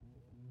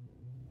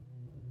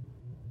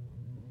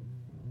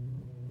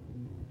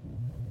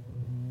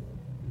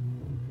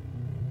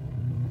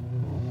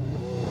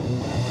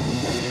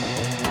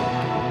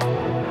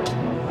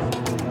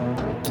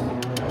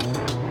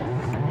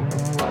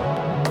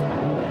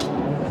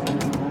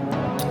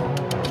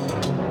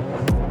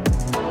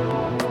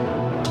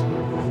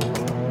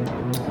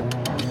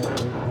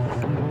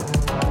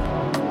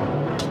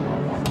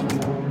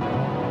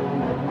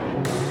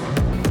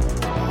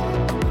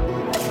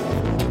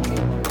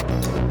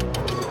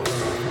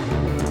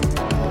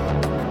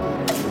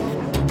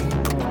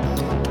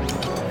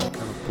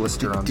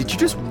blister on Did you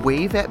just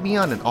wave at me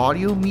on an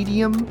audio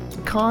medium,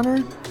 Connor?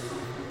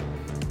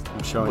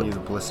 I'm showing you the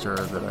blister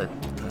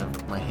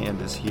that my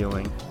hand is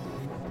healing.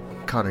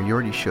 Connor, you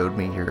already showed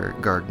me your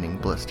gardening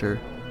blister.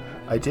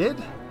 I did?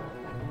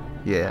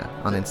 Yeah,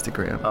 on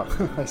Instagram.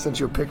 Oh, I sent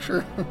you a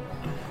picture?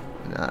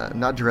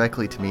 Not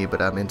directly to me,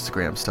 but I'm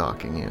Instagram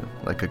stalking you,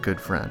 like a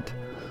good friend.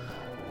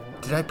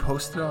 Did I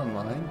post it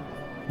online?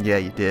 Yeah,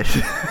 you did.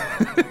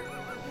 I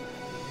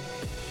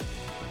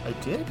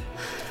did?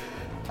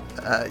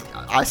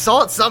 I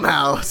saw it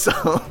somehow,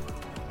 so...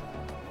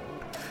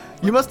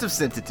 You must have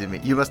sent it to me.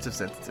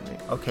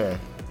 Okay.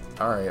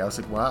 Alright, I was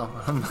like, wow.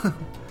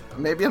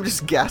 Maybe I'm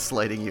just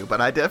gaslighting you, but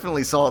I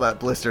definitely saw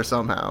that blister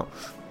somehow.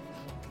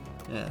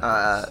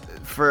 Yeah.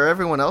 For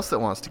everyone else that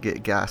wants to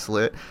get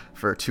gaslit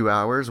for 2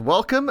 hours,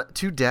 welcome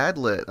to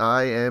Dadlit.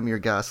 I am your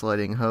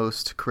gaslighting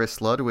host,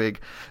 Chris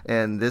Ludwig,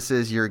 and this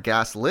is your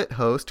gaslit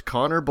host,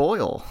 Connor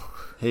Boyle.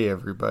 Hey,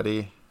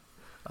 everybody.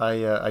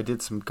 I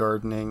did some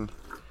gardening,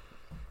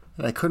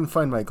 and I couldn't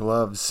find my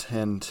gloves,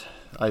 and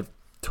I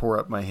tore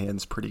up my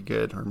hands pretty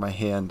good, or my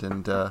hand,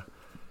 and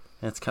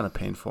it's kind of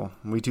painful.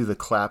 We do the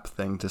clap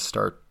thing to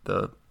start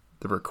the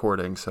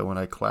recording, so when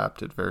I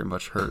clapped, it very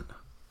much hurt.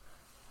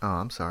 Oh,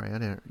 I'm sorry. I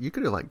didn't. You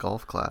could have like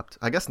golf clapped.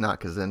 I guess not,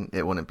 because then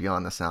it wouldn't be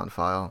on the sound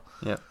file.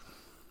 Yeah.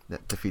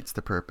 That defeats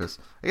the purpose.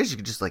 I guess you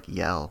could just like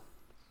yell.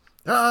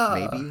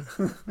 Ah! Maybe.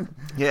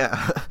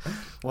 Yeah.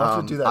 We'll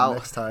have to do that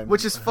next time.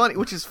 Which is funny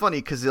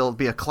because it'll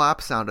be a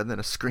clap sound and then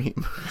a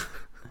scream.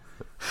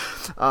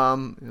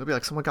 It'll be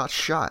like someone got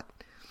shot.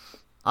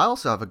 I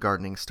also have a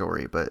gardening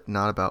story, but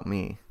not about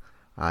me.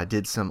 I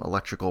did some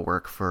electrical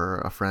work for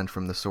a friend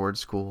from the sword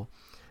school,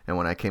 and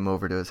when I came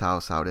over to his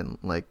house out in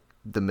like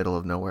the middle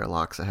of nowhere,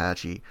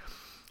 Loxahatchee,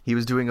 he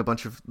was doing a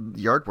bunch of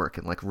yard work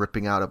and like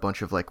ripping out a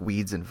bunch of like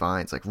weeds and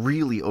vines, like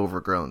really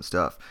overgrown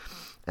stuff.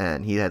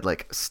 And he had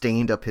like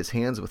stained up his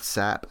hands with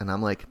sap, and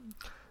I'm like,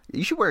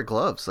 you should wear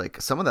gloves. Like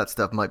some of that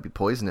stuff might be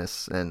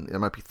poisonous and there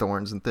might be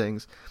thorns and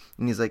things.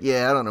 And he's like,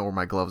 yeah, I don't know where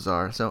my gloves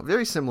are. So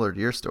very similar to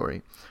your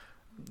story.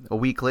 A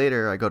week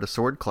later, I go to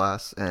sword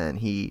class, and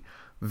he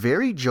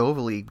very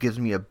jovially gives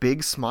me a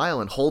big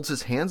smile and holds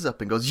his hands up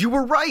and goes, "You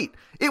were right!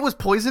 It was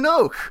poison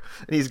oak!"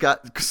 And he's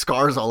got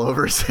scars all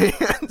over his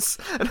hands.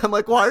 And I'm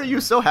like, why are you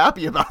so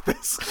happy about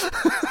this?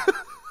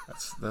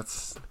 That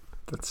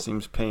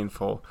seems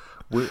painful.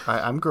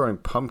 I'm growing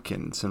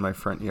pumpkins in my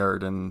front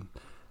yard, and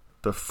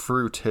the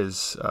fruit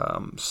has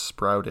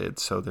sprouted,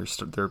 so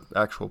their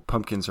actual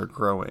pumpkins are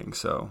growing.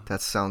 So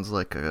that sounds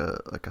like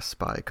a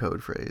spy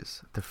code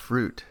phrase. The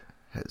fruit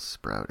has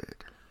sprouted.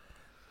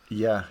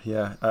 Yeah.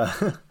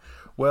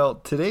 Well,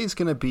 today's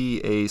going to be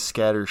a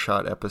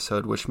scattershot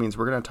episode, which means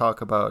we're going to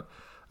talk about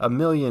a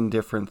million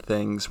different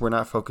things. We're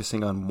not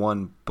focusing on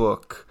one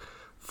book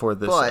for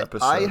this episode.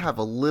 But I have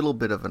a little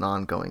bit of an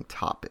ongoing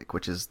topic,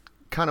 which is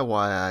kind of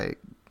why I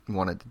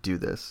wanted to do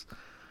this.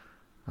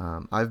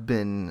 I've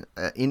been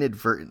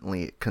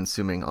inadvertently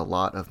consuming a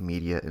lot of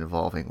media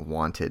involving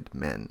wanted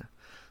men.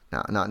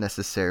 Now, not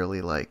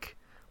necessarily like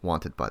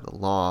wanted by the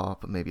law,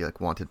 but maybe like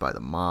wanted by the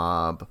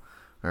mob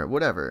or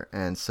whatever.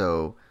 And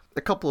so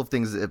a couple of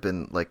things that have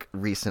been like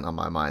recent on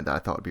my mind that I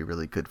thought would be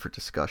really good for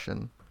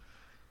discussion.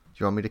 Do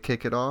you want me to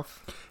kick it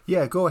off?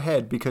 Yeah, go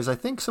ahead, because I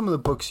think some of the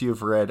books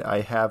you've read,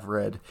 I have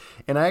read.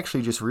 And I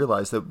actually just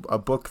realized that a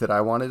book that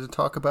I wanted to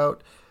talk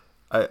about,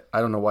 I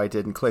don't know why it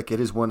didn't click. It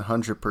is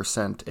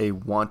 100% a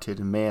wanted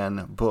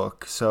man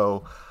book.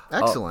 So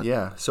excellent.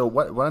 Yeah. So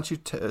why don't you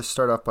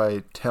start off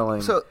by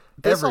telling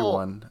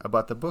everyone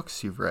about the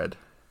books you've read?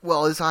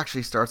 Well, this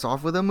actually starts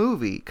off with a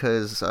movie,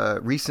 because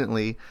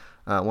recently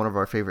one of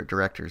our favorite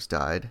directors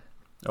died.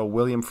 Oh,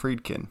 William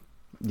Friedkin.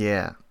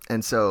 Yeah.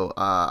 And so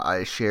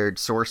I shared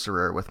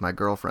Sorcerer with my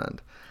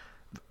girlfriend.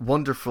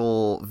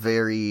 Wonderful,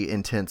 very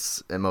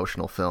intense,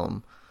 emotional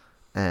film.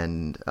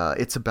 And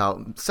it's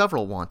about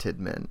several wanted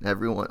men.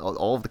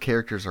 All of the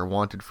characters are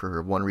wanted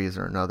for one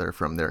reason or another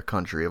from their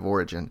country of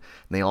origin. And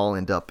they all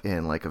end up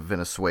in like a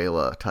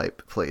Venezuela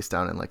type place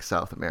down in like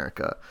South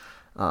America.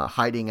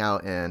 Hiding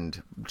out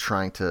and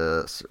trying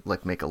to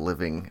like make a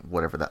living,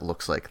 whatever that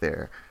looks like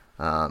there.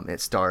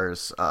 It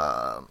stars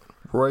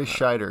Roy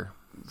Scheider.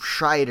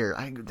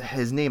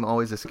 His name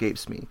always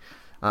escapes me.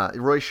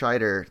 Roy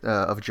Scheider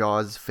of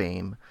Jaws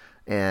fame,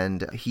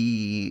 and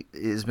he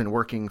has been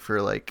working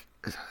for like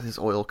his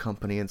oil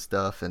company and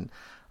stuff, and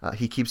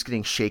he keeps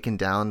getting shaken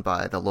down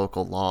by the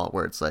local law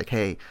where it's like,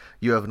 hey,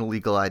 you have an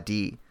illegal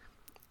ID,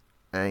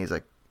 and he's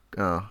like,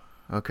 oh,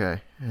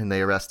 okay, and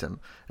they arrest him,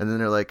 and then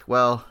they're like,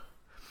 well,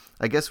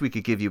 I guess we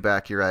could give you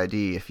back your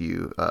ID if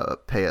you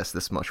pay us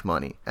this much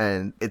money.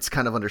 And it's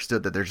kind of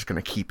understood that they're just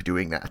going to keep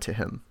doing that to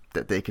him,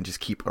 that they can just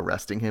keep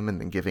arresting him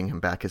and then giving him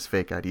back his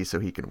fake ID so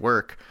he can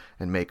work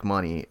and make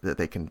money, that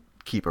they can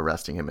keep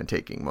arresting him and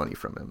taking money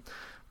from him.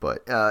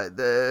 But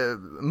the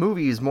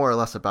movie is more or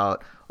less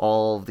about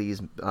all of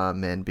these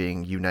men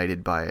being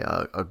united by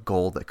a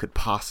goal that could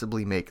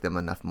possibly make them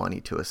enough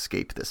money to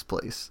escape this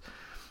place.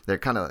 They're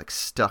kind of like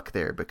stuck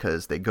there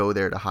because they go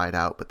there to hide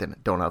out, but then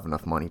don't have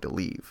enough money to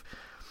leave.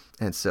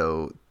 And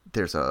so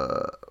there's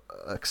a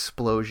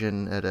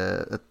explosion at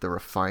the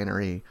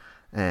refinery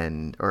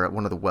or at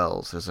one of the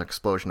wells. There's an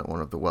explosion at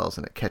one of the wells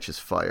and it catches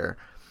fire.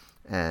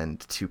 And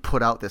to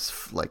put out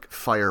this like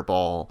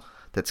fireball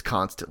that's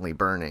constantly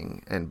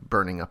burning and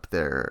burning up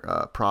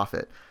their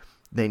profit,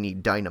 they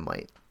need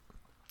dynamite.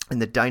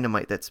 And the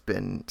dynamite that's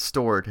been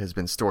stored has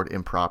been stored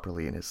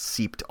improperly and has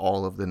seeped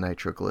all of the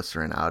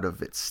nitroglycerin out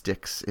of its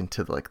sticks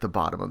into like the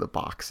bottom of the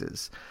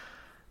boxes.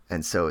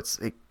 And so it's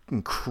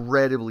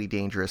incredibly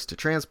dangerous to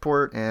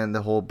transport, and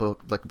the whole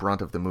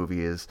brunt of the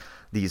movie is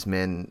these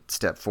men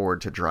step forward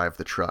to drive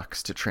the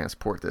trucks to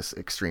transport this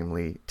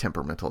extremely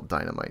temperamental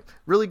dynamite.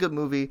 Really good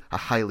movie. I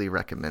highly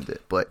recommend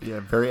it. But yeah,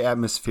 very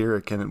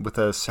atmospheric, and with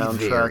a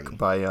soundtrack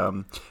by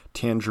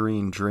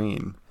Tangerine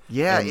Dream.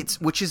 Yeah,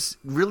 which is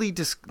really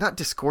not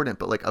discordant,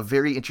 but like a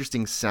very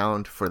interesting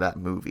sound for that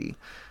movie.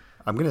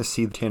 I'm gonna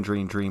see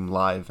Tangerine Dream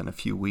live in a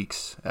few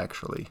weeks,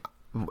 actually.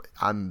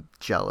 I'm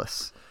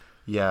jealous.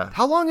 Yeah.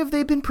 How long have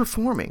they been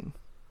performing?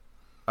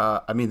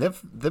 I mean,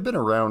 they've been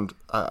around.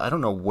 I don't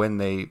know when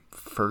they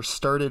first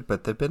started,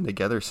 but they've been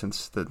together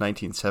since the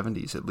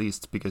 1970s at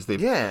least, because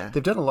they've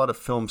done a lot of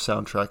film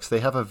soundtracks.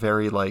 They have a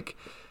very like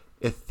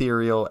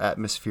ethereal,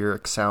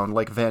 atmospheric sound.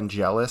 Like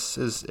Vangelis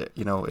is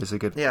a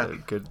good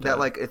that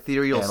like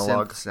ethereal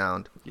analog synth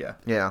sound.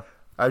 Yeah.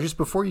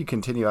 Before you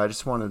continue, I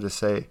just wanted to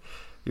say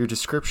your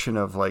description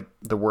of like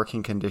the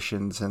working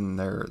conditions and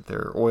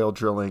their oil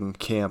drilling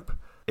camp.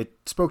 It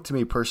spoke to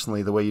me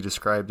personally the way you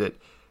described it.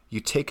 You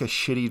take a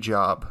shitty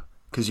job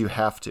because you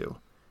have to,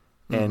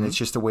 and it's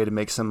just a way to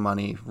make some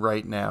money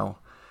right now.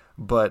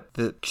 But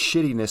the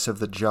shittiness of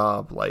the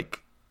job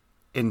like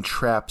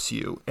entraps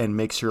you and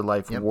makes your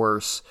life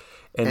worse.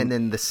 And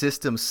then the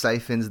system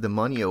siphons the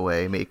money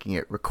away, making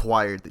it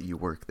required that you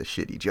work the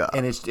shitty job.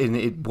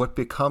 And what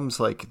becomes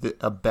like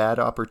a bad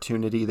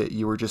opportunity that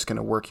you were just going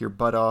to work your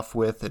butt off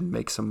with and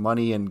make some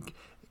money and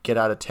get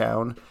out of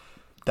town,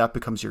 that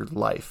becomes your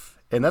life.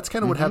 And that's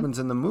kind of what happens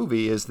in the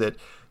movie is that,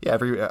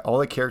 all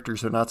the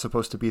characters are not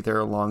supposed to be there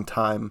a long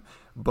time,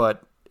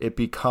 but it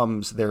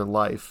becomes their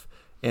life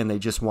and they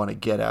just want to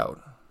get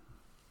out.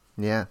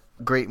 Yeah.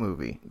 Great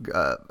movie.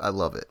 I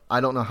love it. I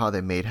don't know how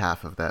they made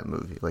half of that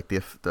movie. Like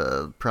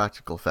the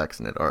practical effects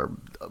in it are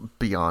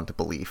beyond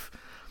belief.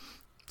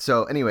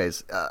 So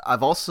anyways,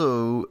 I've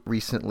also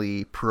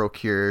recently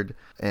procured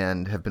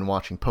and have been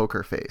watching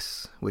Poker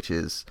Face, which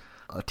is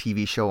a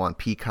TV show on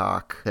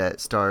Peacock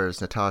that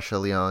stars Natasha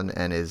Lyonne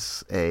and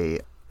is a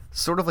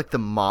sort of like the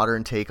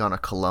modern take on a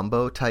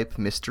Columbo type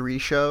mystery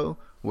show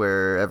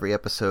where every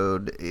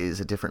episode is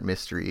a different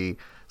mystery,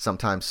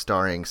 sometimes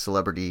starring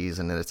celebrities,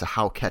 and then it's a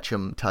How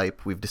Catchem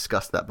type. We've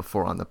discussed that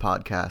before on the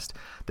podcast,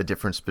 the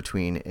difference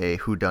between a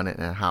whodunit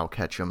and a How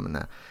Catchem. And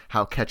the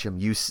How Catchem,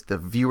 the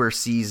viewer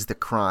sees the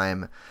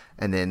crime,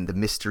 and then the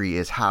mystery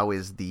is how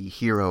is the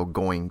hero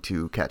going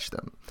to catch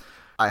them.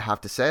 I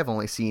have to say I've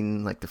only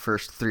seen like the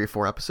first 3 or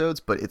 4 episodes,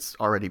 but it's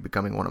already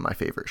becoming one of my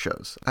favorite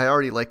shows. I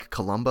already like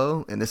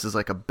Columbo, and this is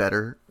like a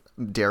better,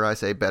 dare I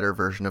say, better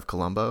version of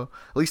Columbo,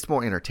 at least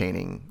more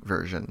entertaining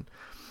version.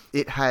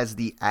 It has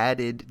the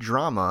added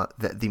drama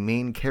that the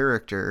main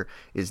character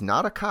is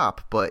not a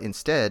cop, but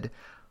instead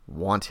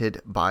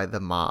wanted by the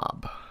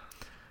mob.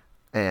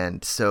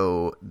 And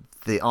so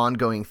the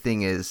ongoing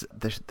thing is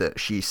that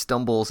she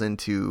stumbles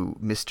into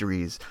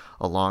mysteries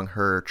along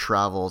her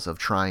travels of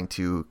trying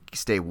to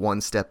stay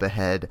one step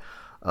ahead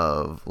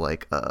of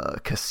like a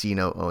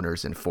casino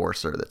owner's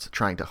enforcer that's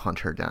trying to hunt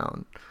her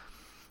down.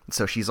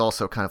 So she's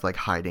also kind of like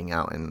hiding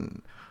out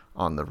and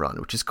on the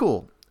run, which is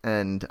cool.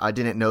 And I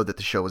didn't know that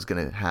the show was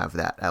going to have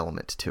that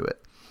element to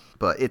it.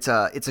 But it's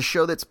a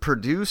show that's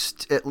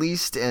produced at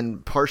least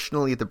and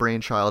partially the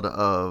brainchild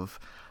of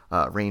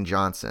Rain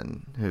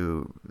Johnson,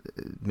 who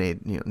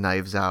made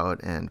Knives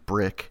Out and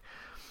Brick.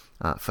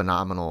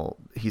 Phenomenal.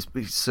 He's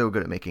so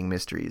good at making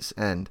mysteries,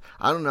 and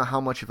I don't know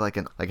how much of like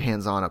an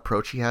hands-on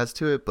approach he has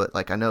to it, but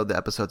like I know the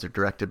episodes are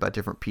directed by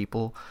different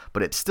people,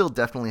 but it still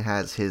definitely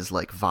has his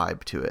like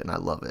vibe to it, and I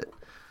love it.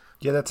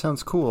 Yeah, that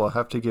sounds cool. I'll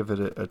have to give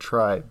it a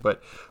try.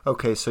 But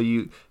okay, so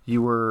you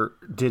were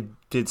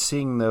did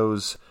seeing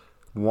those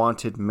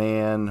wanted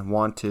man,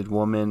 wanted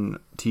woman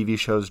TV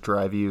shows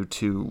drive you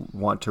to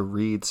want to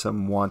read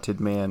some wanted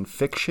man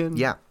fiction?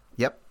 Yeah.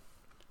 Yep.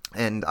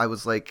 And I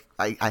was like,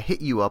 I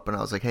hit you up and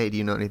I was like, hey, do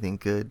you know anything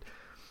good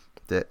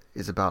that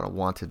is about a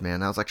wanted man?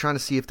 And I was like trying to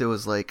see if there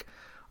was like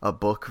a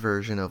book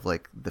version of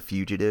like The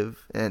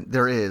Fugitive, and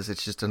there is.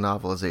 It's just a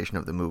novelization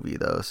of the movie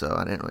though, so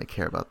I didn't really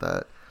care about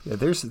that. Yeah,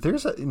 there's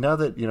now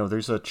that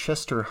there's a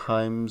Chester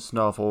Himes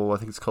novel. I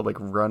think it's called like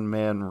Run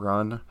Man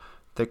Run.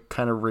 That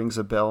kind of rings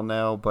a bell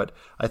now, but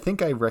I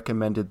think I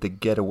recommended The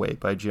Getaway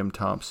by Jim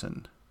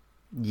Thompson.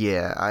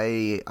 Yeah,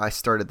 I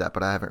started that,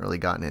 but I haven't really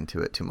gotten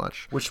into it too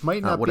much. Which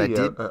might not be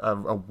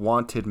a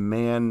wanted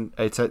man.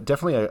 It's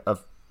definitely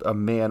a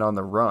man on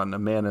the run, a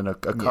man and a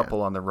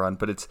couple on the run,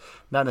 but it's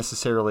not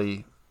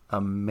necessarily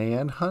a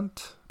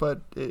manhunt,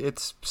 but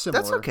it's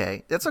similar.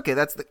 That's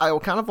okay. I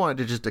kind of wanted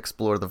to just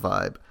explore the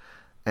vibe.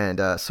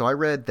 And so I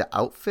read The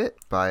Outfit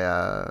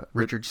by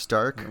Richard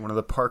Stark. One of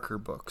the Parker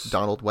books.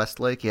 Donald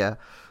Westlake, yeah.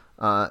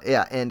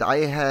 Yeah, and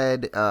I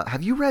had...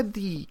 have you read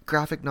the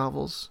graphic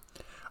novels?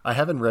 I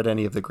haven't read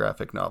any of the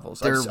graphic novels.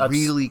 They're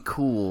really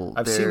cool.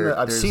 I've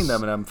seen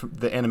them, and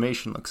the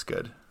animation looks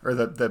good, or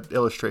the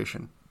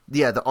illustration.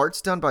 Yeah, the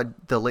art's done by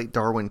the late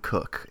Darwin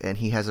Cook, and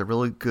he has a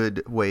really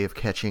good way of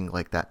catching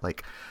like that,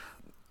 like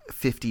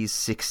 50s,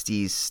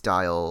 60s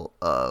style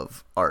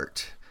of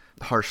art,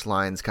 harsh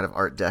lines, kind of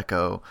Art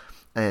Deco,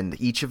 and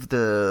each of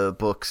the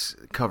books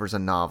covers a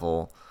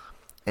novel,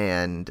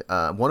 and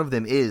one of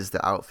them is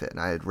the outfit, and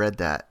I had read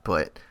that,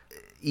 but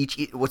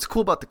what's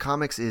cool about the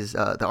comics is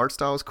the art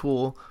style is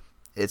cool.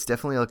 It's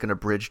definitely like an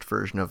abridged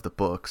version of the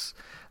books.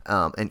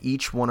 And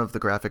each one of the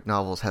graphic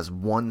novels has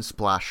one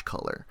splash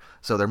color.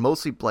 So they're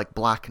mostly like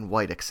black and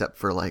white except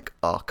for like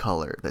a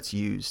color that's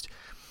used.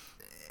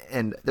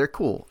 And they're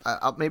cool.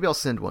 Maybe I'll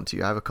send one to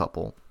you. I have a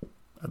couple.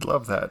 I'd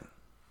love that.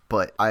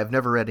 But I've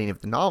never read any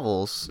of the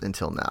novels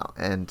until now.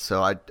 And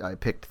so I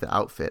picked the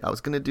outfit. I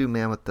was going to do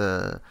Man with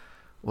the...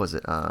 Was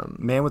it...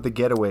 Man with the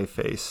Getaway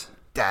Face.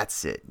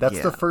 That's it. That's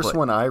the first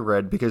one I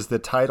read because the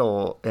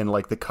title and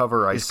like the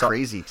cover I saw...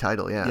 crazy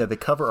title, yeah. Yeah, the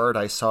cover art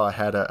I saw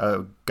had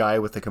a guy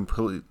with a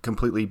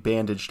completely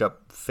bandaged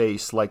up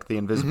face like the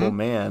Invisible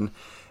Man.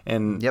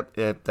 And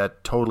that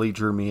totally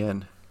drew me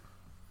in.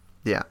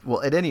 Yeah,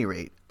 well, at any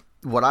rate,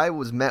 what I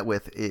was met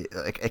with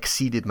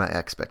exceeded my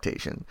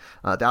expectation.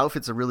 The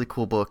outfit's a really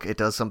cool book. It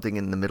does something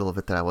in the middle of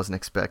it that I wasn't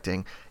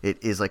expecting.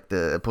 It is like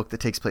the book that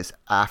takes place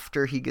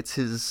after he gets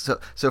his...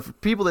 So for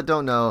people that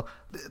don't know,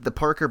 the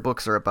Parker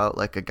books are about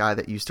like a guy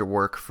that used to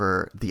work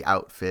for the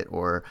Outfit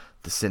or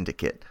the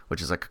Syndicate,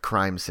 which is like a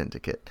crime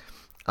syndicate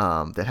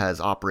that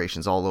has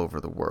operations all over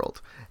the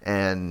world.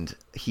 And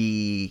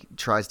he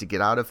tries to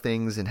get out of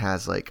things and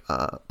has like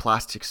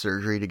plastic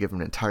surgery to give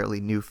him an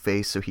entirely new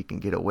face so he can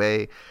get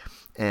away.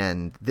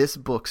 And this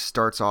book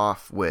starts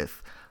off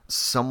with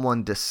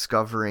someone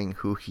discovering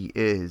who he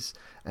is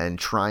and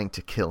trying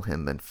to kill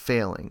him and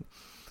failing.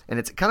 And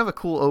it's kind of a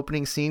cool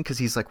opening scene because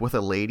he's like with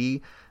a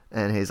lady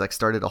and he's like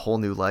started a whole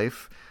new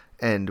life.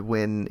 And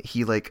when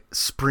he like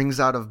springs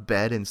out of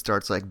bed and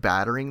starts like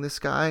battering this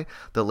guy,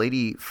 the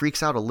lady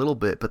freaks out a little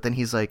bit, but then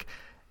he's like,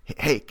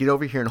 hey, get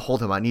over here and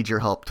hold him. I need your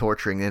help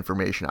torturing the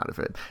information out of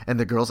it. And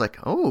the girl's like,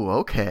 oh,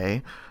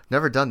 okay.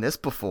 Never done this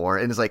before.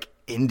 And is like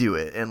into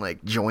it and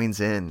like joins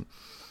in.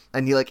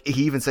 And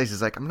he even says,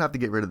 he's like, I'm going to have to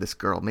get rid of this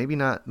girl. Maybe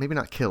not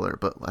kill her,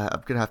 but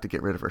I'm going to have to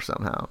get rid of her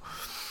somehow.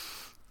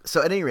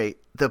 So at any rate,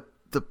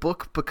 the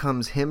book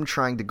becomes him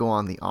trying to go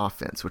on the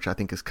offense, which I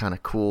think is kind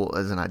of cool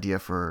as an idea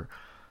for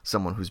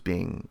someone who's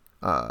being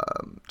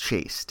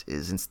chased,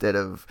 is instead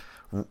of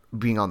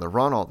being on the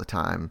run all the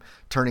time,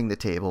 turning the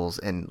tables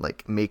and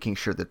like making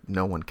sure that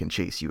no one can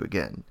chase you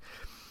again.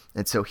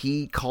 And so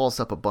he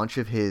calls up a bunch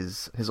of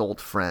his old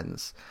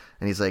friends,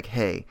 and he's like,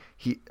 hey,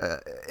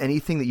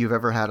 anything that you've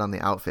ever had on the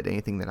Outfit,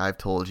 anything that I've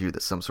told you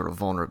that's some sort of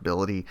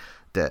vulnerability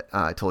that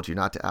I told you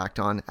not to act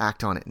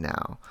on it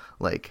now.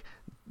 Like,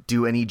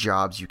 do any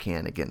jobs you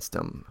can against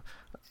them.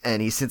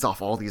 And he sends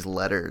off all these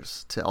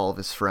letters to all of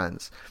his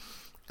friends.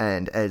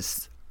 And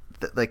as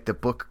the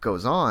book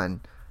goes on,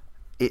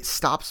 it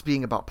stops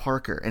being about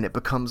Parker, and it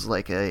becomes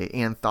like a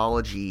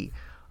anthology,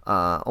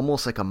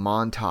 almost like a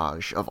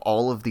montage of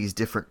all of these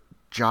different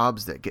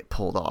jobs that get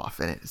pulled off,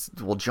 and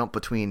we'll jump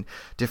between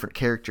different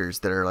characters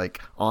that are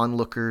like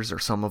onlookers, or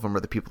some of them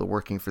are the people that are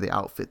working for the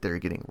Outfit that are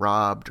getting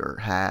robbed or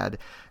had,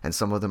 and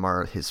some of them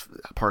are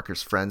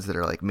Parker's friends that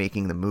are like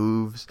making the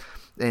moves.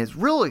 And it's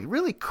really,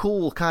 really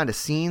cool kind of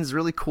scenes,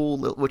 really cool,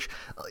 which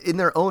in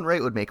their own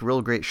right would make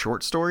real great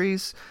short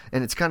stories.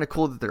 And it's kind of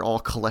cool that they're all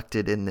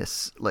collected in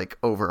this like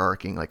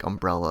overarching like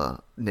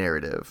umbrella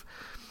narrative.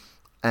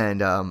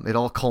 And it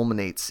all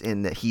culminates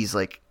in that he's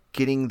like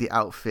getting the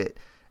Outfit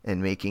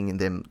and making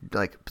them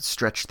like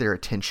stretch their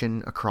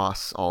attention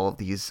across all of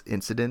these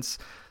incidents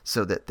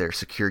so that their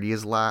security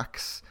is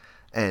lax.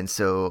 And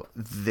so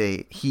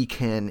he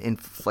can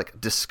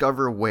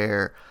discover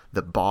where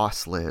the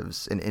boss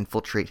lives and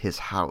infiltrate his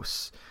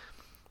house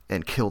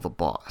and kill the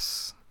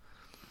boss.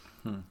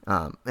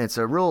 It's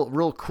a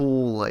real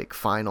cool like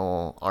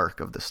final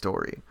arc of the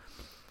story.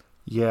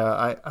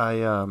 Yeah,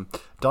 I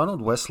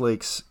Donald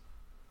Westlake's,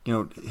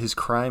 his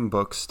crime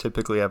books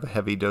typically have a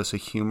heavy dose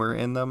of humor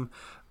in them,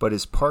 but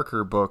his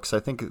Parker books, I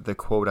think the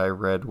quote I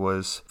read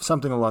was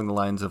something along the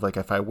lines of like,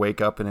 if I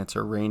wake up and it's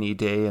a rainy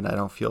day and I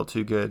don't feel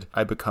too good,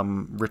 I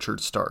become Richard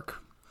Stark.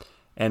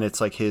 And it's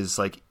like his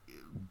like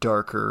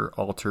darker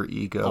alter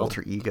ego.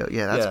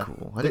 Yeah, that's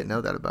cool. I didn't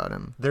know that about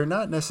him. They're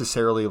not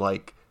necessarily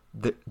like,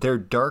 they're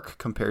dark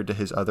compared to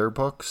his other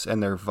books,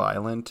 and they're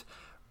violent.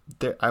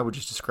 I would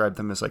just describe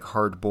them as like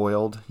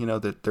hard-boiled,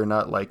 that they're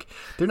not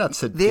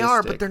sadistic. They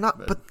are, but they're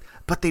not,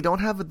 but they don't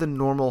have the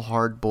normal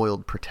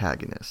hard-boiled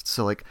protagonist.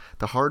 So like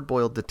the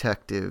hard-boiled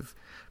detective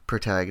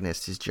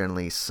protagonist is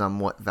generally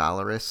somewhat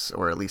valorous,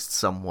 or at least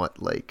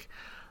somewhat like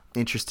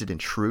interested in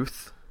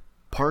truth.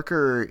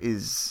 Parker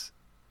is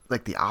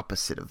like the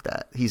opposite of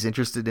that. He's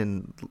interested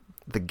in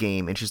the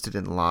game, interested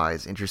in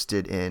lies,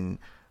 interested in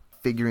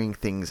figuring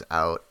things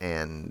out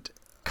and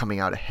coming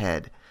out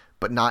ahead.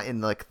 but not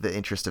in like the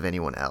interest of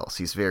anyone else.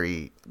 He's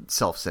very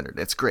self-centered.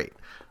 It's great.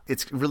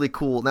 It's really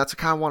cool. And that's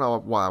kind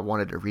of why I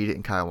wanted to read it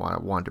and kind of why I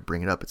wanted to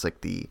bring it up. It's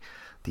like the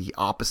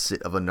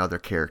opposite of another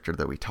character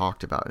that we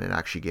talked about, and it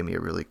actually gave me a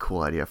really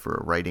cool idea for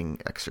a writing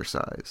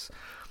exercise.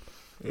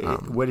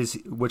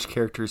 Which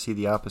character is he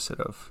the opposite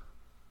of?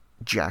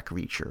 Jack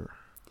Reacher.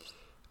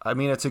 I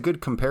mean, it's a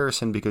good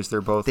comparison because they're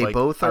both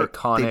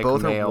iconic. They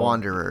both male. are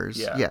wanderers.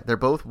 Yeah, they're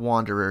both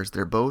wanderers.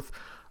 They're both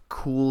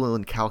cool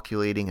and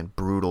calculating and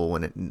brutal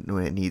when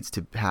it needs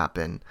to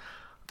happen.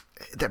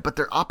 But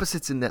they're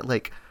opposites in that,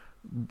 like,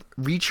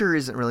 Reacher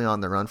isn't really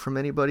on the run from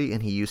anybody,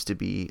 and he used to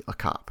be a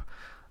cop.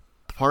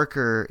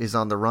 Parker is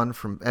on the run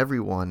from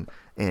everyone,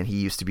 and he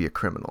used to be a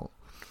criminal.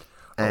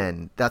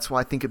 And that's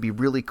why I think it'd be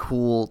really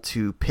cool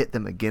to pit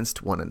them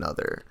against one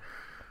another.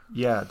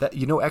 Yeah,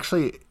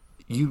 actually,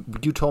 you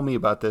told me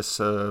about this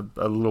a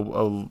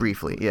little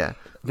briefly. Yeah.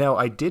 Now,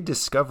 I did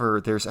discover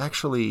there's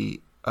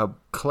actually a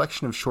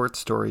collection of short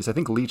stories. I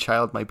think Lee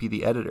Child might be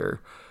the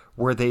editor,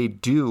 where they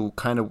do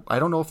kind of. I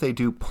don't know if they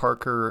do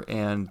Parker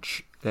and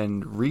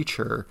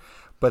Reacher,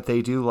 but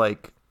they do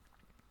like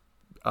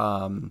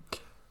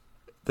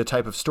the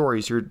type of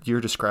stories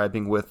you're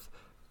describing with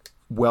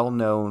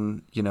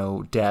well-known,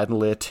 dad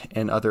lit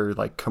and other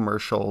like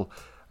commercial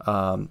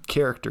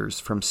characters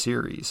from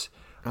series.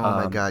 Oh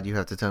my God! You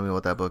have to tell me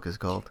what that book is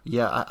called.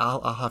 Yeah,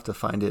 I'll have to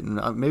find it, and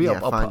maybe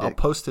I'll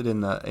post it in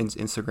the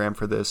Instagram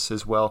for this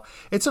as well.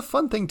 It's a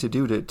fun thing to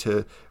do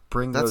to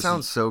bring that those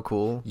sounds so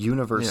cool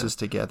universes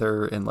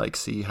together and like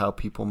see how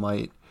people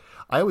might.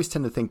 I always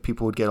tend to think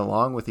people would get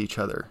along with each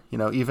other.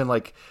 Even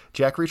like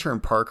Jack Reacher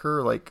and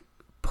Parker. Like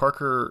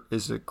Parker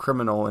is a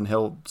criminal and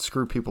he'll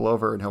screw people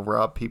over and he'll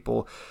rob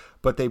people,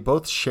 but they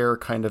both share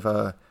kind of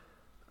a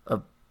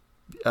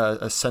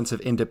sense of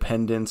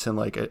independence and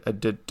like a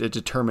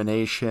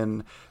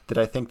determination that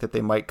I think that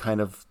they might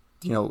kind of,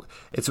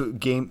 it's a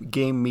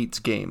game meets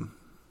game.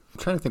 I'm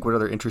trying to think what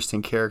other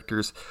interesting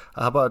characters.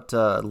 How about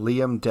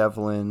Liam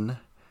Devlin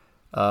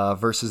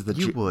versus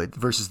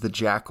the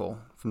Jackal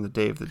from the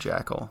Day of the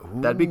Jackal?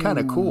 That'd be kind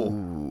of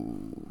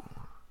cool.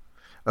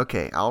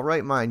 Okay, I'll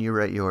write mine, you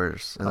write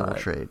yours, and then we'll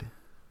trade.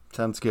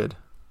 Sounds good.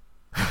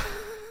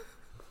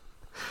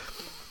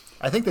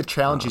 I think the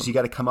challenge is you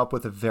got to come up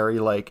with a very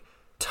like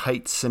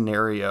tight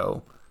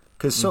scenario,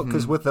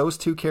 because with those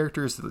two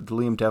characters, the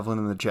Liam Devlin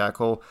and the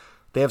Jackal,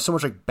 they have so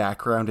much like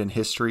background and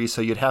history,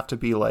 so you'd have to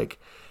be like,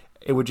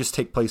 it would just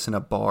take place in a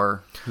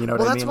bar. You know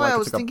what I mean? Well, that's why like I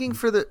was thinking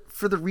for the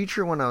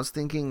Reacher one, I was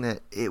thinking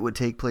that it would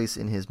take place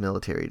in his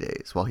military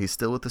days while he's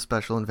still with the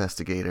special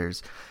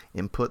investigators.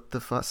 Input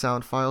the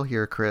sound file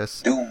here,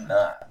 Chris. Do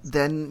not.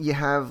 Then you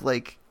have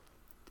like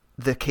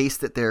the case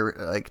that they're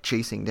like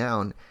chasing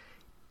down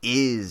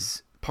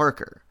is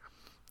Parker.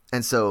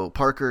 And so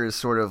Parker is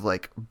sort of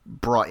like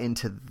brought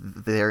into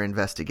their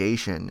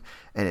investigation,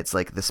 and it's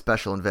like the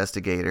special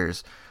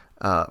investigators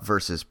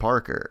versus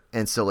Parker.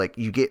 And so like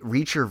you get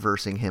Reacher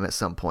versing him at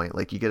some point.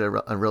 Like you get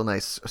a real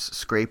nice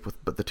scrape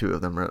with the two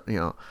of them,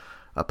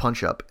 a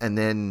punch up, and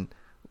then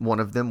one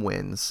of them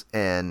wins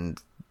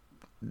and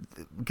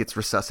gets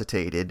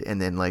resuscitated, and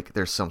then like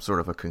there's some sort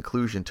of a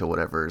conclusion to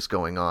whatever is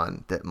going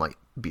on that might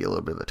be a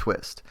little bit of a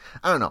twist.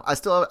 I don't know. I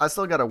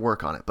still got to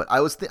work on it, but I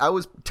was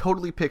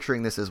totally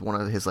picturing this as one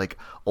of his like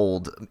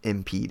old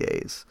MP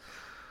days.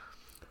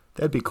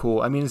 That'd be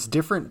cool. I mean, it's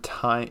different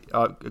time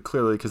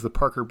clearly, because the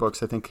Parker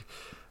books, I think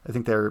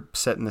they're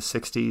set in the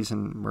 60s,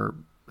 and were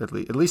at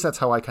least that's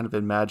how I kind of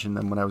imagined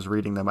them when I was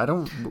reading them.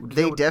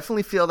 They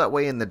definitely feel that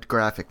way in the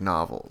graphic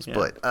novels,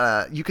 but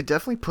you could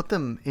definitely put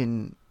them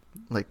in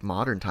like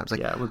modern times. Like,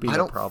 yeah, it would be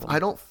no problem. I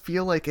don't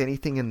feel like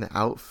anything in the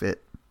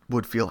outfit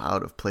would feel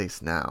out of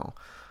place now.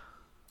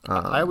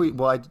 Yeah,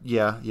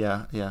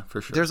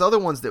 for sure. There's other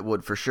ones that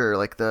would for sure,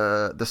 like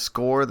the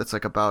score that's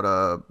like about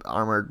a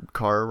armored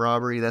car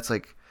robbery. That's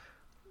like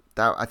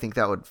that. I think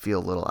that would feel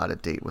a little out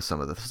of date with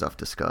some of the stuff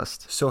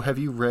discussed. So have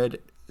you read?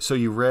 So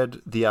you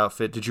read the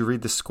outfit. Did you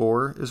read the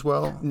score as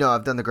well? No,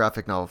 I've done the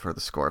graphic novel for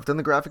the score. I've done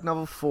the graphic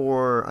novel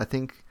for, I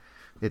think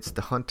it's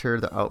The Hunter,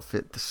 the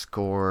outfit, the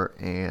score,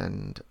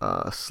 and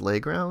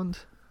Slayground.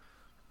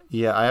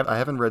 Yeah, I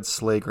haven't read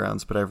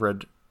Slaygrounds, but I've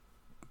read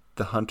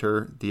The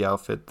Hunter, the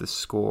outfit, the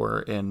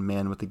score, and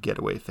Man with the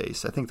Getaway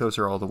Face. I think those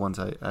are all the ones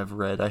I've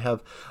read. I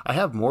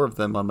have more of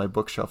them on my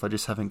bookshelf. I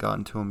just haven't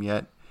gotten to them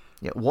yet.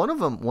 Yeah, one of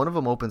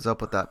them opens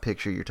up with that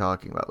picture you're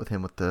talking about, with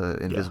him with the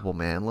Invisible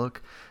Man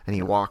look, and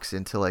he walks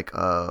into like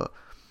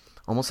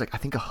almost like I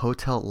think a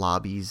hotel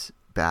lobby's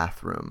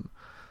bathroom,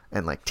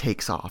 and like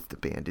takes off the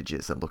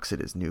bandages and looks at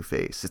his new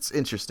face. It's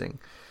interesting.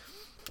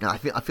 And I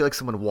feel like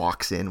someone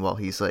walks in while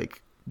he's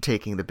like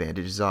taking the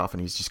bandages off, and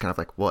he's just kind of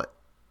like, what?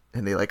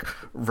 And they like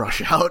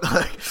rush out.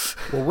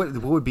 Well, what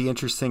would be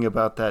interesting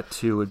about that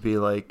too would be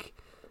like,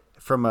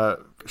 from a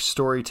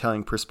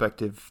storytelling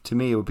perspective, to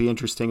me, it would be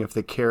interesting if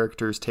the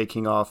character's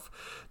taking off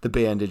the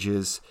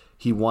bandages.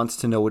 He wants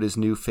to know what his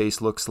new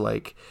face looks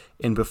like,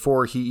 and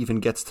before he even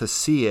gets to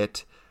see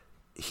it,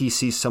 he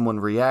sees someone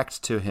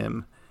react to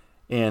him,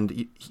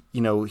 and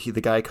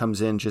the guy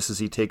comes in just as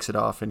he takes it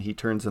off, and he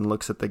turns and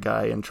looks at the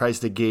guy and tries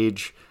to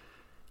gauge,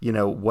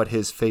 what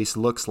his face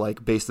looks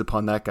like based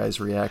upon that guy's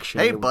reaction.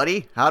 Hey,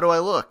 buddy, how do I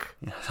look?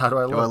 How do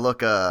I look?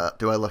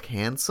 Do I look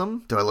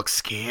handsome? Do I look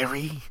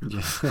scary?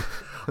 Yeah.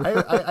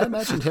 I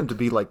imagined him to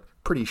be like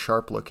pretty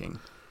sharp looking.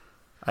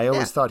 I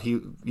always thought he,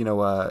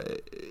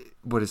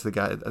 what is the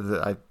guy,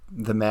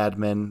 the Mad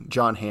Men,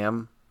 John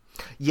Hamm?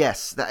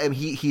 Yes,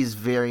 he's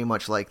very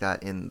much like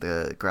that in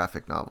the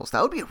graphic novels.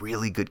 That would be a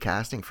really good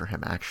casting for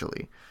him,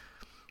 actually.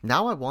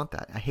 Now I want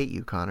that. I hate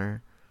you,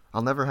 Connor.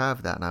 I'll never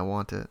have that, and I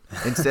want it.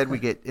 Instead, we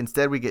get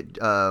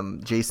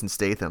Jason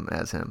Statham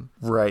as him.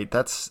 Right.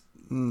 That's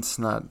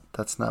not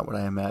what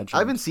I imagined. I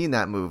haven't seen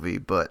that movie,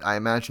 but I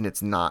imagine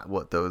it's not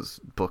what those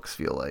books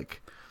feel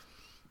like.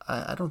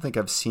 I don't think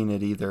I've seen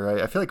it either.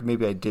 I feel like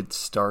maybe I did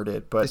start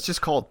it, but it's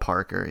just called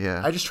Parker.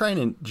 Yeah. I just try and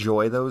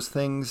enjoy those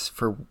things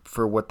for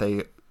what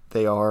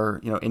they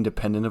are,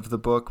 independent of the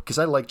book, because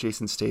I like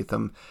Jason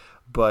Statham,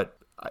 but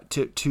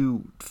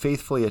to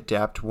faithfully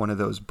adapt one of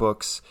those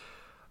books,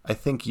 I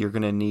think you're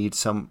going to need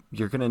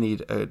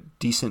a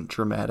decent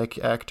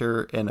dramatic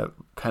actor and a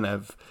kind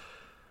of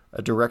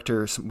a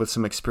director with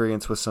some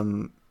experience with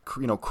some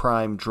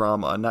crime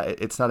drama.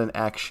 It's not an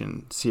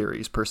action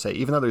series per se,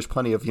 even though there's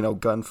plenty of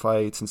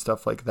gunfights and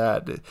stuff like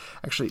that.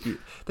 Actually,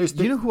 there's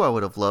you know who I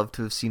would have loved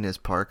to have seen as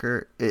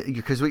Parker,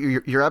 because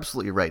you're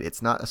absolutely right.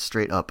 It's not a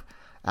straight up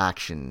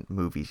action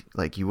movie.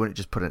 Like, you wouldn't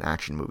just put an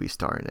action movie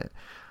star in it.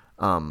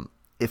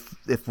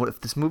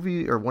 If this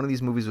movie or one of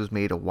these movies was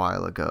made a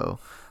while ago,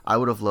 I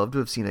would have loved to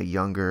have seen a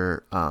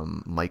younger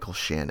Michael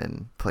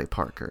Shannon play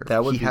Parker.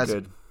 That would be good. He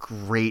has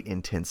great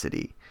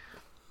intensity.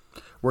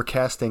 We're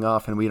casting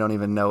off and we don't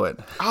even know it.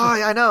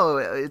 Oh, I know.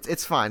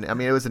 It's fine. I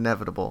mean, it was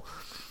inevitable.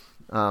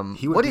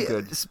 He would be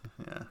good.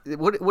 Yeah.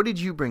 What did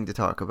you bring to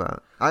talk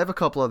about? I have a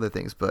couple other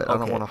things, but I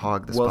don't want to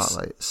hog the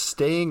spotlight.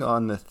 Staying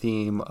on the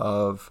theme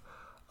of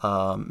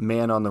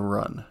Man on the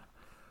Run,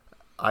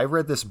 I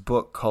read this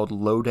book called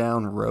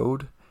Lowdown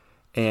Road,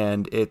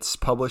 and it's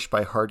published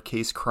by Hard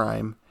Case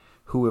Crime,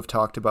 who we've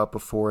talked about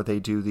before. They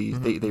do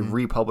these, they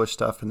republish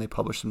stuff and they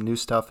publish some new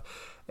stuff.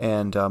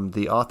 And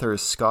the author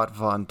is Scott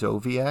Von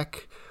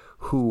Doviak,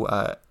 who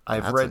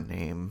I've read. A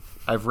name.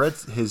 I've read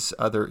his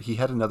other. He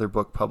had another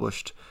book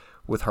published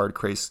with Hard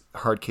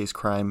Case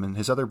Crime, and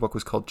his other book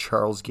was called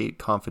Charles Gate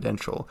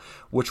Confidential,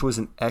 which was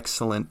an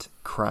excellent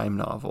crime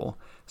novel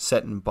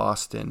set in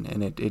Boston,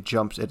 and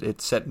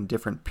it's set in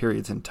different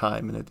periods in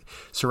time, and it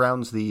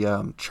surrounds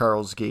the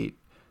Charles Gate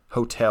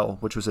Hotel,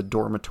 which was a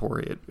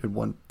dormitory at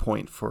one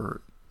point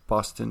for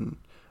Boston.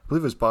 I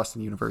believe it was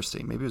Boston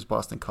University. Maybe it was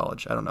Boston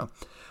College. I don't know.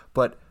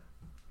 But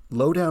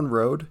Lowdown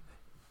Road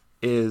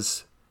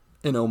is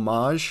an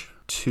homage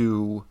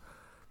to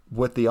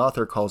what the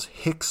author calls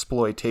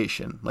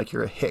hicksploitation. Like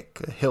you're a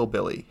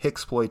hillbilly,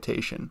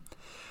 hicksploitation.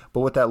 But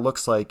what that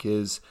looks like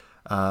is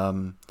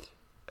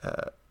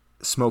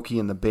Smokey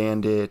and the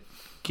Bandit,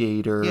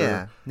 Gator,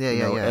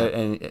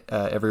 and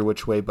Every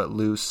Which Way But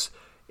Loose.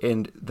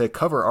 And the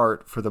cover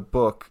art for the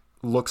book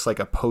looks like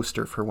a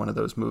poster for one of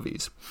those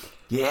movies.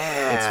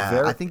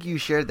 Yeah, I think you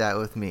shared that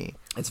with me.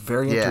 It's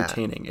very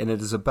entertaining, and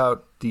it is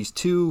about these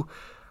two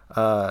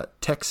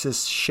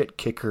Texas shit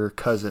kicker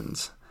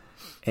cousins,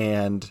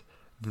 and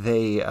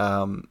they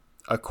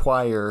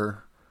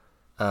acquire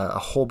a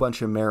whole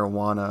bunch of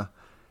marijuana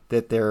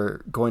that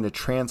they're going to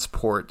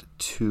transport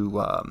to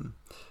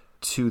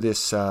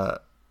this Evel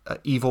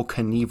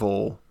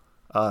Knievel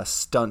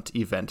stunt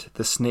event,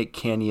 the Snake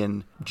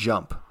Canyon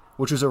Jump,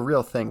 which was a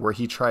real thing where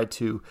he tried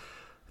to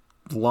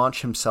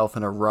launch himself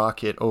in a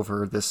rocket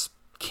over this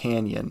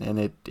canyon, and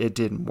it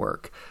didn't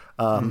work.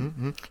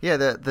 Yeah,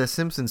 the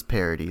Simpsons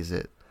parodies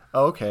it.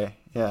 Oh, okay,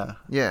 yeah.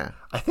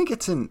 I think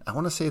I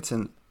want to say it's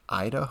in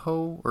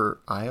Idaho or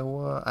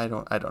Iowa. I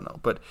don't know,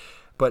 but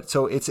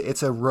so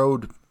it's a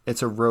road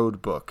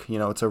book.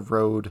 It's a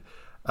road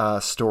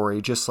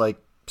story, just like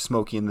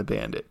Smokey and the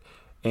Bandit,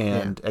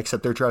 and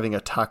except they're driving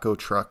a taco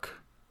truck,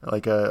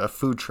 like a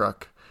food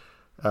truck,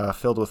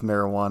 filled with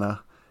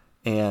marijuana.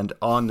 And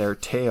on their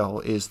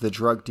tail is the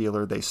drug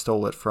dealer they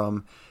stole it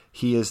from.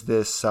 He is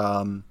this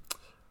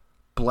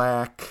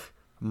black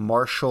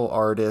martial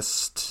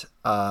artist,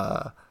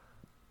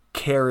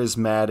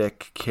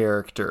 charismatic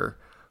character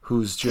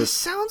who's just... This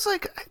sounds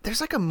like... There's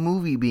like a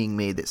movie being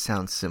made that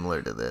sounds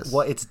similar to this.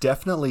 Well, it's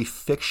definitely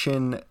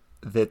fiction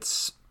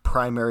that's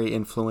primary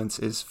influence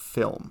is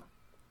film.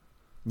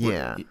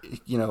 Yeah.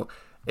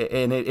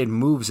 And it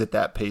moves at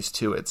that pace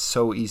too. It's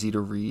so easy to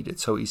read.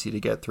 It's so easy to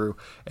get through.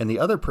 And the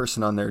other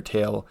person on their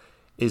tail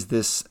is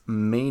this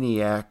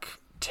maniac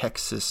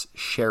Texas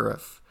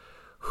sheriff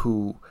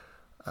who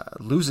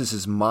loses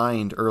his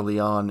mind early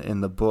on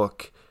in the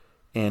book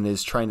and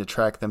is trying to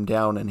track them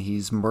down, and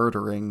he's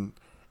murdering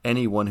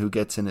anyone who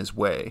gets in his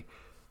way.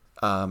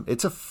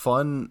 It's a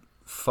fun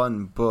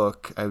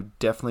book. I would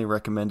definitely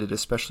recommend it,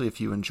 especially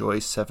if you enjoy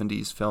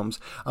 70s films.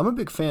 I'm a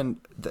big fan.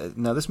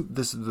 Now, this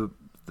is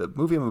the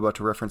movie I'm about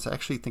to reference. I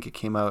actually think it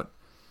came out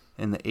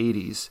in the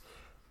 80s.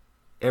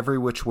 Every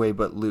Which Way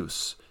But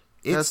Loose.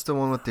 That's the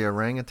one with the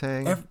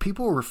orangutan?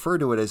 People refer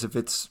to it as if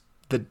it's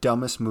the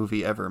dumbest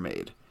movie ever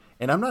made.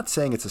 And I'm not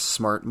saying it's a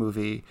smart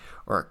movie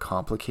or a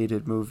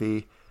complicated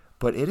movie,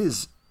 but it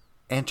is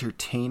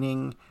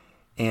entertaining,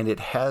 and it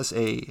has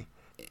an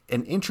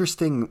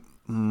interesting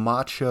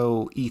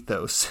macho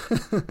ethos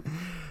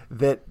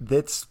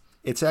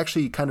it's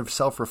actually kind of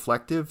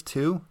self-reflective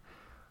too.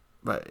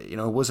 But it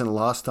wasn't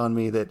lost on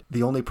me that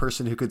the only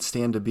person who could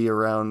stand to be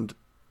around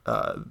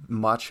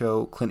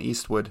macho Clint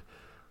Eastwood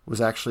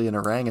was actually an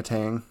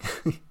orangutan.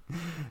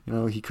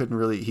 He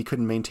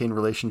couldn't maintain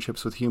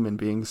relationships with human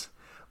beings,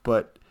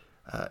 but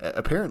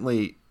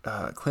apparently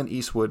Clint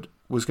Eastwood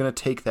was going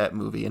to take that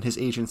movie, and his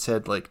agent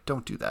said, like,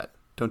 don't do that.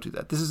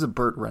 This is a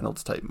Burt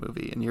Reynolds type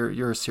movie, and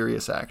you're a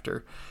serious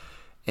actor.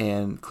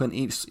 And Clint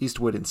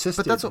Eastwood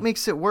insisted. But that's what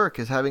makes it work,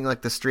 is having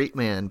like the straight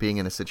man being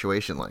in a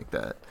situation like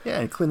that. Yeah,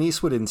 and Clint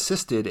Eastwood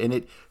insisted, and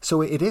it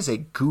is a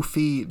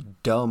goofy,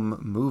 dumb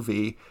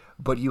movie,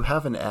 but you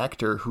have an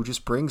actor who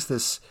just brings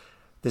this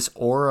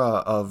aura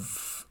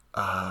of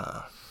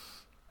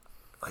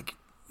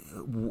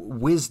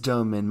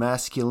wisdom and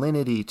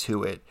masculinity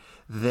to it,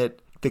 that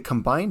the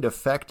combined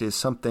effect is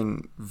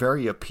something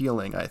very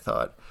appealing, I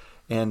thought.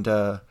 And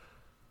I'm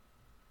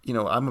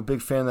a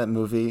big fan of that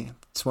movie.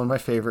 It's one of my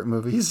favorite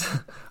movies.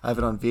 I have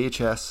it on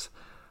VHS,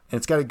 and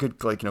it's got a good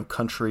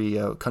country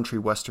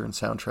western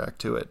soundtrack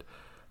to it.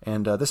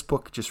 And this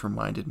book just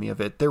reminded me of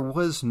it. There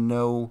was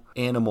no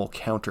animal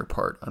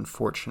counterpart,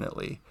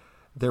 unfortunately.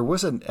 There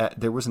was an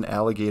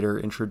alligator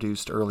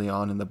introduced early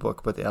on in the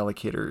book, but the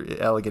alligator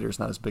is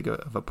not as big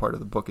of a part of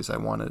the book as I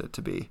wanted it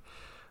to be.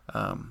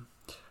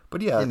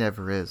 But yeah, it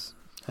never is.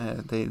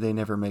 They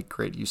never make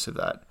great use of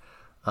that.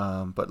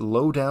 But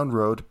Low Down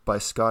Road by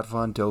Scott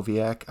Von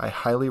Doviak, I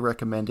highly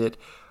recommend it.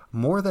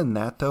 More than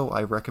that, though,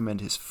 I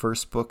recommend his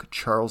first book,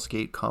 Charles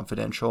Gate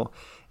Confidential.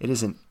 It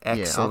is an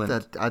excellent... Yeah,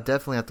 I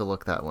definitely have to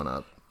look that one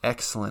up.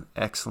 Excellent,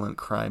 excellent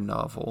crime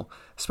novel,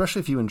 especially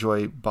if you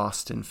enjoy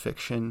Boston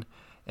fiction.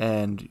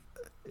 And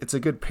it's a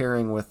good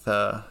pairing with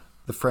The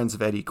Friends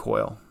of Eddie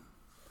Coyle.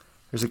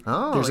 There's a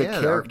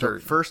character... The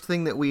first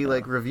thing that we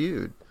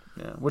reviewed.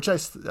 Yeah,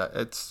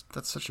 that's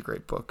such a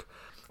great book.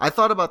 I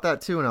thought about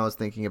that too when I was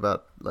thinking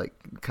about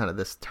kind of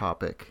this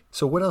topic.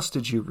 So what else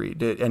did you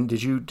read?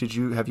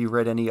 Have you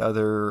read any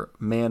other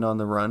man on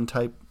the run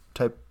type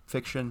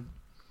fiction?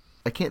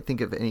 I can't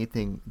think of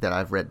anything that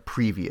I've read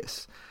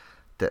previous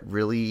that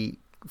really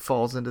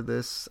falls into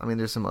this. I mean,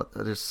 there's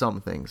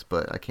some things,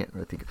 but I can't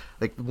really think.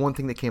 One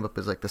thing that came up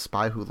is The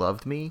Spy Who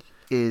Loved Me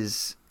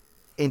is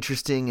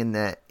interesting in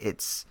that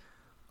it's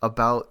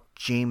about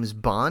James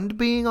Bond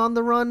being on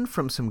the run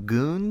from some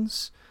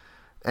goons,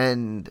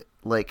 and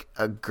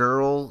a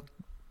girl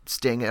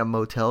staying at a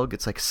motel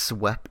gets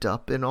swept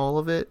up in all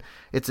of it.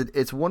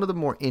 It's one of the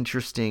more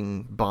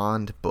interesting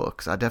Bond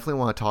books. I definitely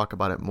want to talk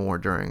about it more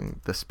during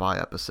the Spy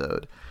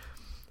episode.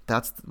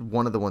 That's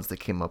one of the ones that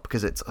came up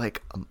because it's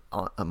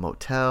a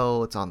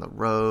motel. It's on the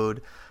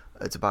road.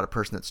 It's about a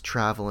person that's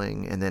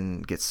traveling and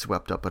then gets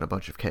swept up in a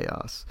bunch of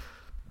chaos.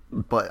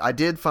 But I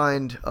did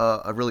find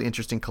a really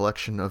interesting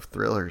collection of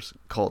thrillers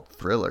called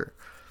Thriller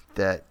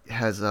that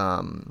has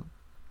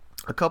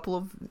a couple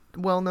of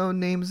well-known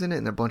names in it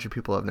and a bunch of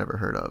people I've never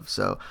heard of.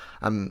 So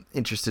I'm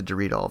interested to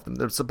read all of them.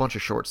 There's a bunch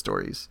of short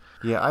stories.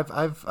 Yeah,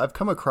 I've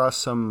come across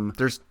some.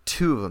 There's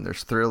two of them.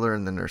 There's Thriller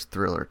and then there's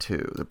Thriller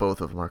 2.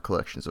 Both of them are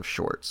collections of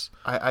shorts.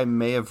 I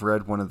may have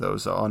read one of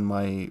those on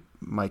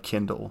my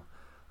Kindle.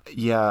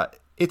 Yeah,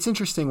 it's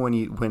interesting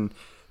when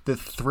the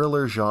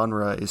thriller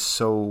genre is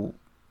so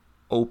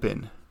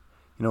open.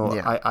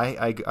 Yeah.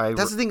 I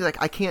that's the thing.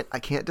 I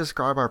can't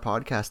describe our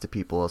podcast to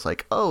people as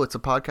it's a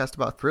podcast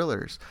about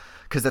thrillers,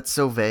 because that's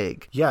so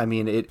vague. Yeah, I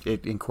mean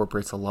it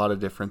incorporates a lot of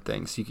different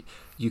things.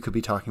 You could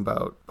be talking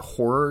about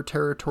horror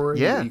territory.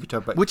 Yeah, you could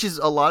talk about, which is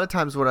a lot of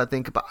times what I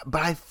think about.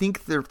 But I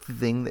think the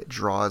thing that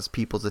draws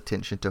people's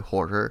attention to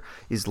horror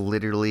is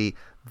literally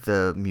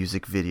the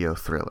music video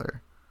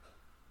Thriller.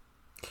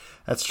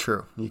 That's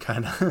true. You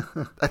kind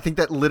of... I think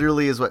that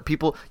literally is what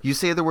people... You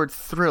say the word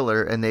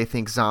thriller and they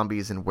think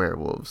zombies and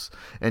werewolves.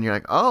 And you're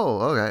like,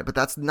 oh, okay. But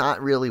that's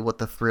not really what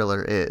the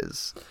thriller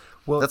is.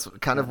 Well, that's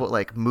kind of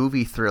what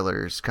movie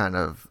thrillers kind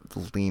of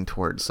lean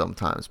towards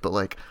sometimes.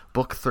 But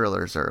book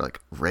thrillers are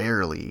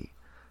rarely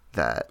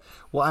that.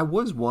 Well, I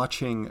was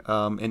watching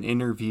an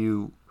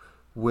interview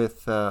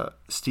with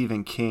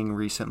Stephen King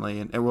recently.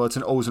 And it was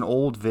an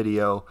old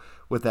video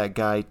with that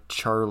guy,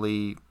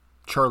 Charlie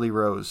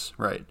Rose,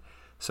 right?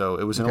 So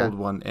it was an old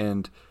one,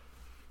 and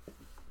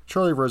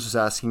Charlie Rose was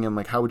asking him,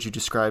 how would you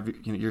describe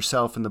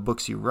yourself in the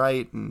books you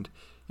write? And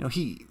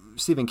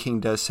Stephen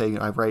King does say,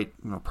 I write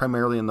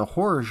primarily in the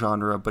horror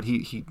genre, but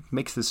he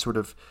makes this sort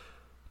of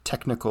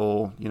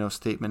technical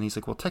statement. He's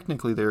like, well,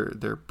 technically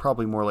they're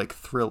probably more like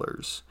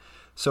thrillers.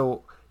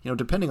 So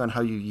depending on how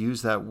you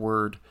use that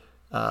word,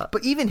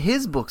 but even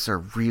his books are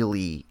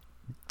really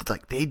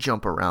they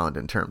jump around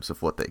in terms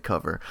of what they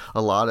cover.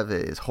 A lot of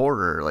it is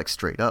horror,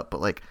 straight up,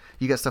 but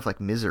you got stuff like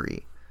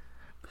Misery.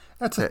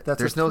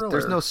 There's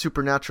no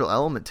supernatural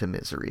element to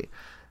Misery,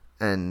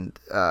 and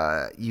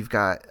you've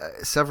got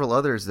several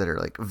others that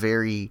are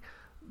very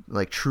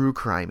true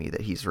crimey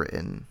that he's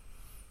written.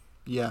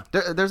 Yeah.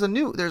 There's a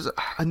new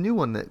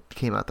one that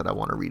came out that I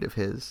want to read of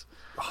his.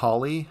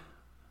 Holly?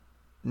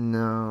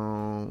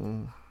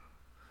 No.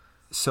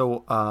 So,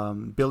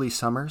 Billy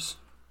Summers?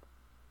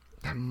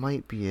 That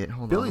might be it.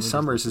 Hold on. Billy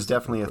Summers is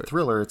definitely a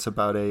thriller. It's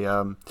about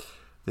a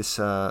this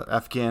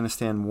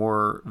Afghanistan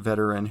war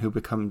veteran who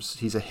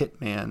he's a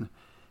hitman,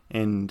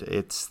 and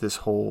it's this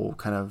whole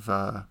kind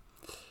of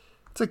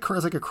it's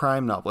like a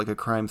crime novel, like a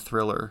crime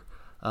thriller,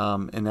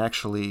 and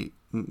actually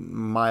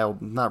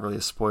mild, not really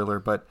a spoiler,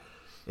 but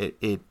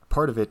it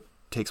part of it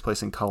takes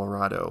place in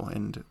Colorado,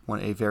 and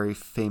a very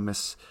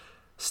famous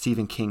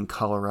Stephen King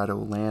Colorado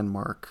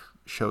landmark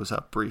shows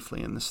up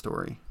briefly in the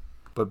story.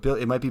 But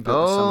it might be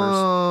Billy Summers.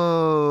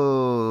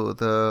 Oh,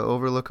 the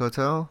Overlook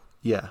Hotel?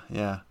 Yeah.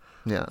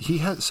 He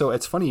has. So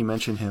it's funny you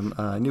mentioned him.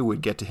 I knew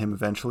we'd get to him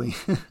eventually.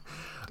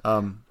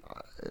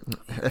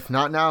 If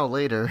not now,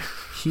 later.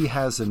 He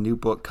has a new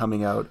book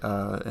coming out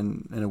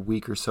in a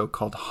week or so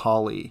called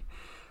Holly,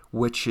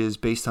 which is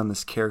based on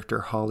this character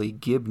Holly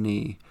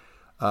Gibney,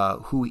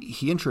 who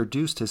he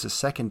introduced as a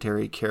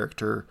secondary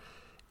character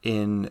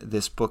in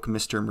this book,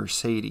 Mr.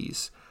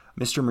 Mercedes.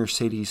 Mr.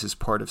 Mercedes is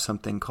part of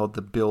something called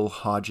the Bill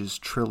Hodges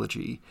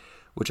trilogy,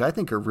 which I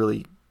think are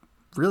really,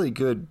 really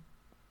good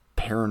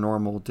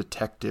paranormal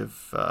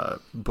detective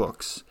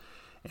books.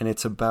 And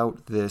it's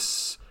about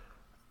this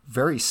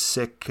very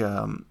sick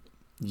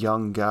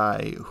young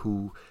guy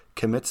who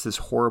commits this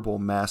horrible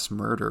mass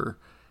murder,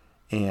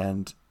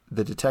 and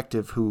the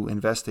detective who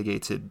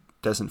investigates it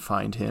doesn't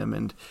find him.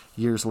 And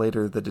years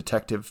later, the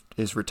detective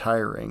is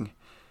retiring,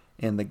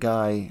 and the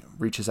guy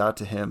reaches out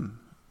to him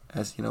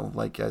as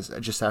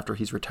just after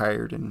he's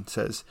retired and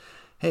says,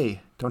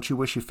 "Hey, don't you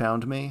wish you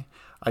found me?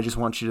 I just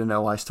want you to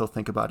know I still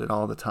think about it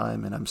all the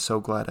time, and I'm so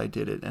glad I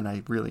did it, and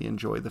I really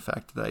enjoy the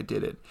fact that I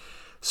did it."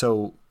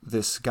 So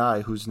this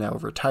guy, who's now a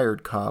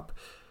retired cop,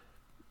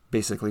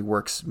 basically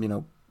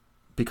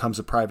becomes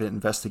a private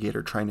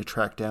investigator trying to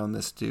track down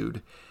this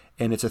dude.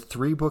 And it's a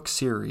 3-book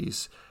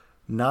series.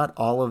 Not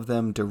all of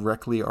them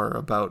directly are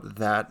about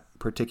that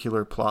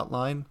particular plot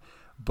line,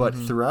 but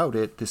throughout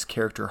it, this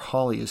character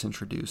Holly is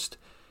introduced.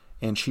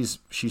 And she's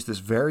this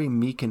very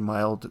meek and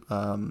mild.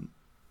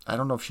 I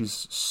don't know if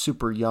she's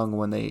super young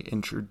when they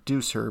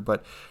introduce her,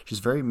 but she's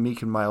a very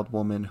meek and mild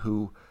woman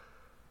who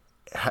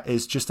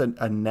is just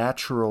a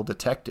natural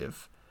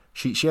detective.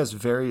 She has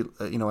very,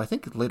 I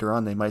think later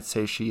on they might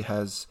say she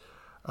has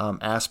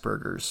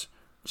Asperger's.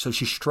 So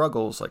she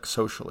struggles like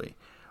socially,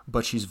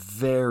 but she's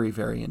very,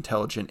 very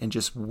intelligent and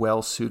just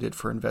well suited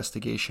for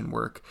investigation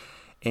work.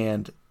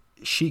 And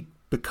she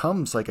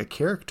becomes like a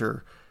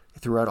character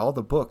throughout all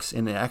the books,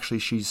 and actually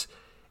she's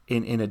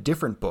in a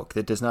different book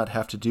that does not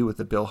have to do with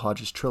the Bill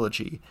Hodges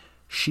trilogy.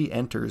 She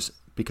enters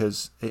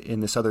because in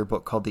this other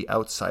book called The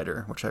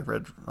Outsider, which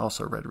I've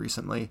also read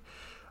recently,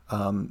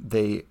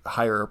 they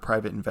hire a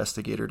private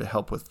investigator to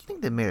help with. I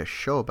think they made a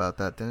show about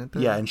that, didn't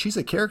they? Yeah, and she's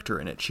a character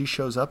in it. She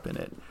shows up in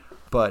it.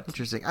 But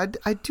interesting.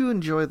 I do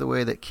enjoy the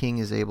way that King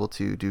is able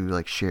to do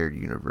like shared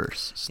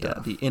universe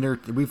stuff. Yeah,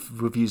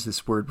 we've used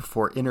this word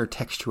before,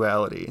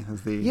 intertextuality.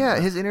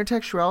 His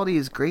intertextuality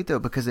is great though,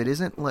 because it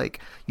isn't like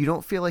you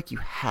don't feel like you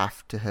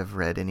have to have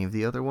read any of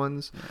the other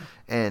ones,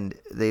 and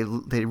they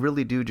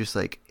really do just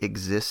like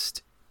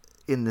exist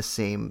in the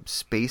same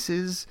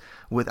spaces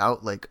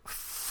without like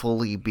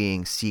fully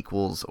being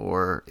sequels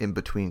or in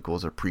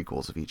betweenquels or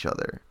prequels of each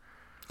other.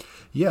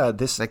 Yeah,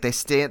 this like they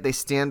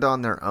stand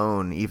on their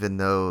own, even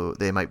though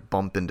they might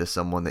bump into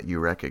someone that you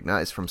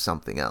recognize from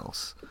something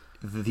else.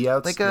 The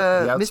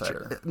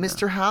Outsider.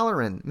 Mr.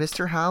 Halloran.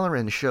 Mr.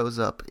 Halloran shows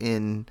up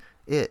in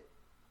it.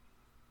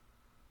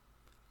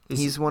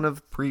 He's one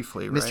of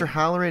briefly. Mr. Right?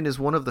 Halloran is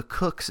one of the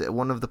cooks at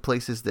one of the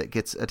places that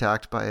gets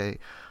attacked by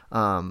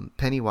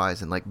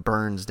Pennywise and like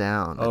burns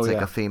down. It's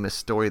like a famous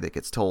story that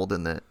gets told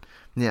in that.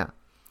 Yeah.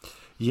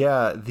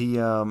 Yeah.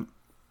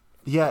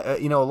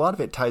 A lot of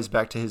it ties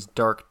back to his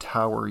Dark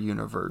Tower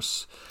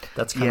universe.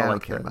 That's kind of like I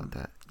don't care about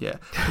that. Yeah,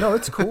 no,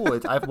 it's cool.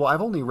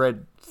 I've only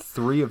read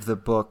 3 of the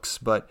books,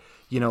 but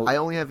I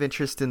only have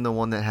interest in the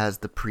one that has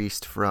the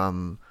priest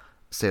from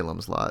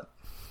Salem's Lot.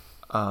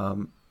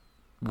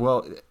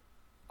 Well,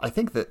 I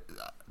think that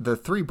the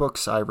 3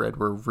 books I read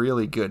were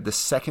really good. The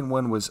second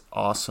one was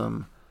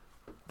awesome.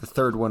 The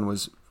third one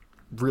was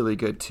really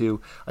good too.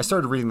 I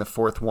started reading the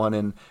 4th one,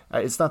 and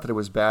it's not that it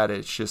was bad.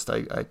 It's just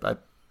I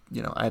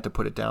had to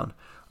put it down.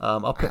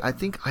 I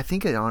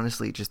think it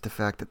honestly, just the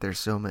fact that there's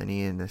so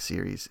many in the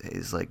series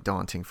is like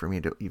daunting for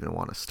me to even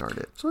want to start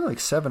it. It's only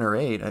like 7 or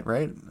 8,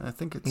 right? I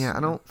think it's. Yeah,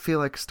 I don't feel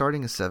like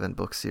starting a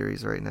 7-book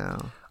series right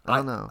now. I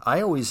don't know.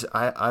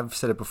 I've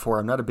said it before.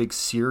 I'm not a big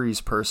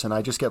series person.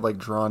 I just get like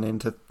drawn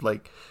into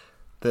like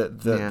the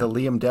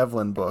Liam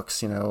Devlin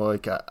books.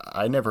 Like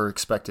I never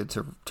expected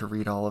to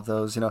read all of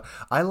those.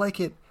 I like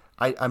it.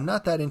 I'm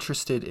not that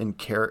interested in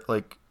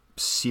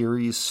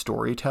series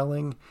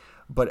storytelling.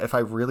 But if I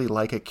really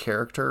like a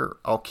character,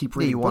 I'll keep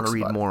reading. You want to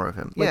read more of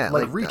him.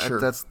 Like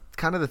Reacher. That's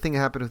kind of the thing that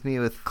happened with me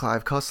with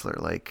Clive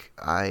Cussler. Like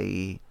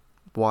I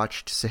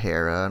watched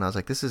Sahara and I was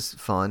like, this is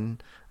fun.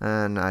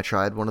 And I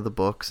tried one of the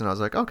books and I was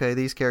like, okay,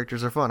 these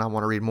characters are fun. I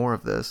want to read more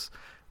of this.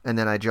 And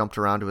then I jumped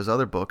around to his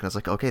other book, and I was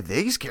like, okay,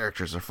 these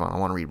characters are fun. I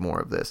want to read more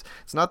of this.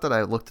 It's not that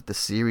I looked at the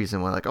series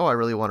and went like, oh, I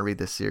really want to read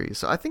this series.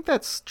 So I think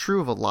that's true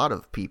of a lot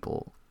of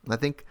people. I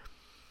think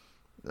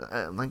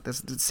like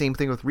that's the same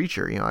thing with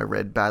Reacher. You know, I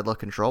read Bad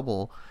Luck and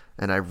Trouble,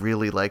 and I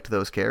really liked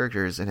those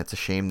characters, and it's a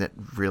shame that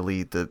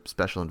really the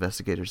special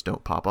investigators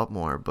don't pop up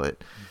more.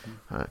 But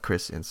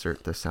Chris,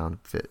 insert the sound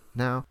fit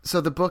now.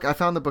 So the book, I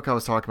found the book I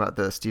was talking about,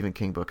 the Stephen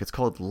King book. It's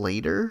called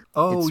Later.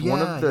 Oh, it's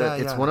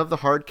It's one of the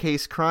hard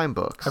case crime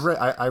books.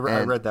 I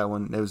read that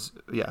one. It was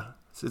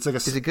It's like a.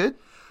 Is it good?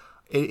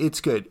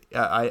 It's good.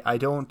 I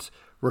don't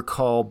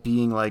recall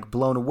being like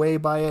blown away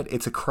by it.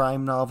 It's a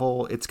crime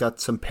novel. It's got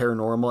some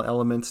paranormal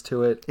elements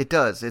to it. It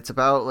does. It's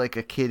about like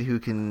a kid who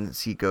can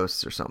see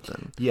ghosts or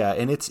something. Yeah,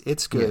 and it's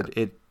good.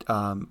 Yeah. It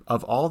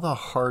of all the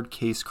hard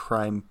case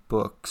crime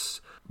books,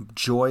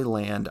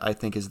 Joyland I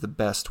think is the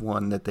best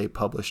one that they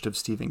published of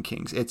Stephen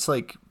King's. It's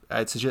like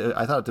I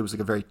thought it was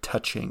like a very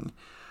touching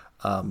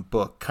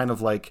book, kind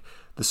of like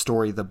the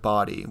story The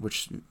Body,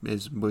 which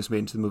was made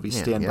into the movie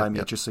Stand By Me.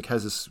 It just like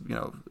has this,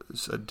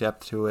 a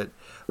depth to it.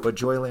 But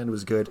Joyland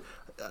was good.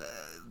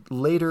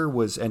 Later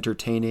was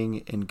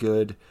entertaining and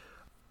good.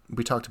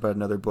 We talked about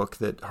another book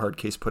that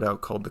Hardcase put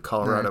out called The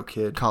Colorado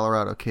Kid.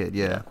 Colorado Kid,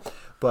 yeah.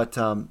 But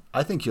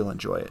I think you'll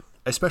enjoy it,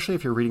 especially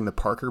if you're reading the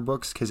Parker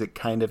books, because it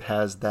kind of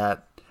has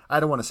that, I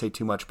don't want to say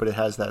too much, but it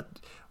has that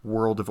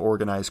world of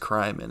organized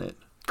crime in it.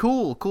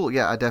 Cool.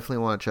 Yeah, I definitely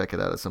want to check it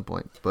out at some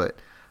point. But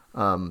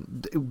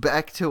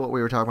back to what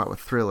we were talking about with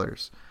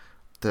thrillers.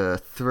 The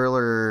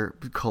thriller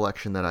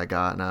collection that I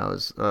got and I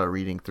was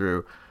reading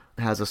through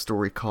has a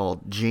story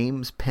called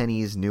James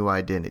Penny's New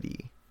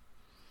Identity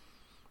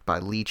by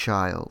Lee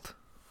Child.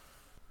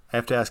 I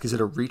have to ask, is it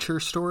a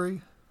Reacher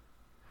story?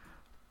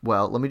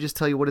 Well, let me just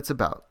tell you what it's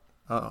about.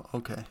 Oh,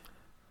 okay.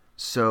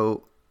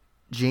 So,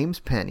 James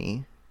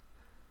Penny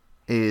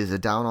is a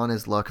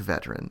down-on-his-luck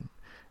veteran,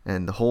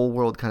 and the whole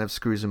world kind of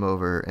screws him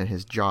over, and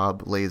his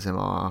job lays him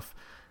off,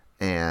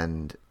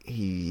 and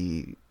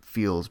he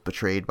feels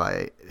betrayed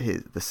by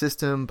the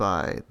system,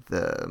 by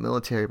the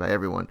military, by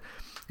everyone.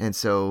 And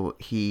so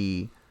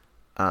he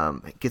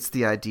gets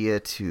the idea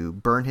to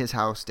burn his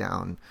house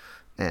down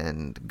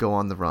and go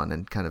on the run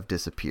and kind of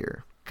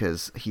disappear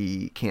because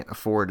he can't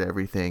afford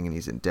everything and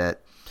he's in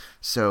debt.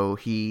 So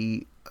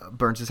he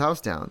burns his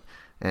house down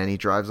and he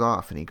drives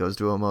off and he goes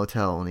to a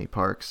motel and he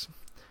parks.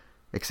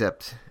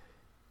 Except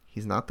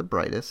he's not the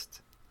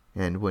brightest.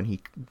 And when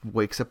he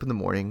wakes up in the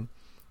morning,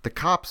 the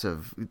cops are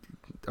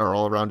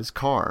all around his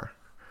car.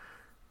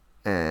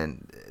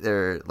 And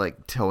they're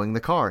like towing the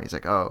car. He's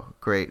like, oh,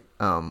 great.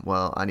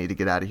 Well, I need to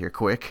get out of here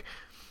quick.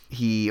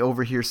 He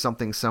overhears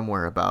something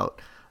somewhere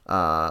about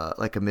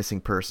like a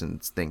missing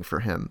persons thing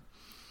for him.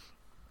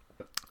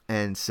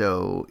 And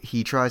so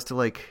he tries to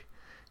like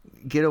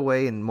get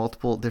away in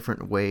multiple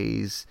different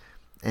ways.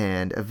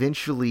 And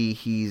eventually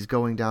he's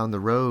going down the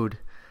road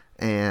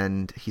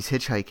and he's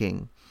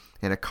hitchhiking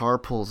and a car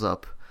pulls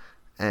up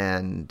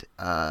and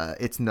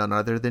it's none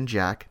other than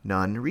Jack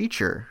Nunn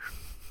Reacher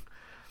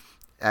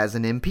as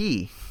an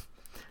MP.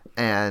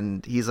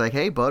 And he's like,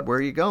 hey, bud, where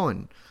are you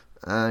going?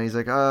 He's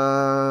like,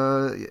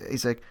 out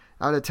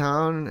of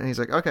town. And he's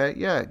like, okay,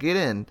 yeah, get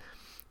in.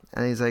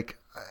 And he's like,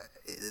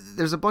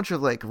 there's a bunch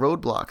of like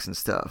roadblocks and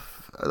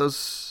stuff. Are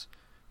those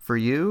for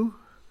you?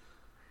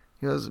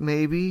 He goes,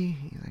 maybe.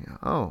 He's like,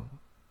 oh,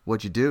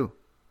 what'd you do?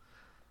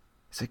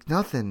 He's like,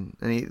 nothing.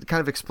 And he kind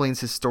of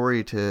explains his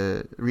story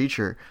to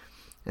Reacher.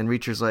 And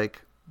Reacher's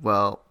like,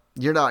 well,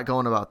 you're not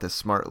going about this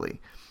smartly.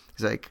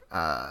 He's like,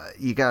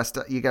 you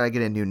gotta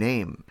get a new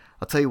name.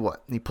 I'll tell you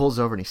what. And he pulls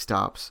over and he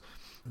stops.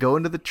 Go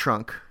into the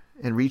trunk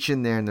and reach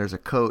in there and there's a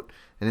coat.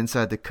 And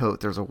inside the coat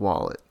there's a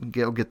wallet.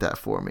 Go get that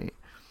for me.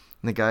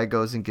 And the guy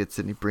goes and gets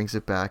it and he brings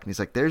it back and he's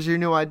like, there's your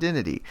new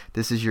identity.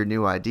 This is your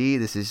new ID.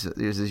 This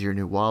is your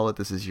new wallet.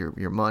 This is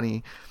your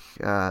money.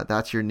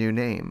 That's your new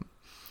name.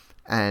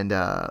 And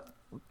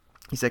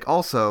he's like,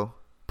 also,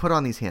 put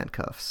on these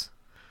handcuffs.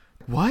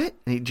 What?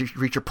 And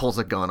Reacher pulls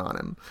a gun on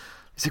him.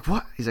 He's like,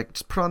 what? He's like,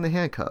 just put on the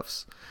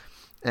handcuffs.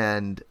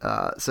 And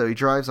so he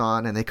drives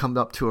on and they come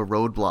up to a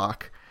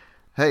roadblock.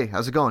 Hey,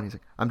 how's it going? He's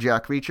like, I'm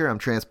Jack Reacher. I'm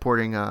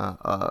transporting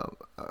a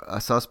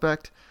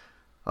suspect.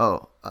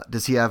 Oh,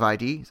 does he have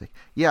ID? He's like,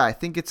 yeah, I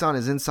think it's on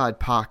his inside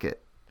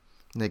pocket.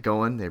 And they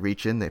go in, they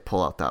reach in, they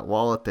pull out that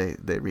wallet,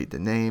 they read the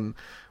name,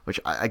 which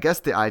I guess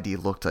the ID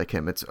looked like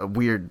him. It's a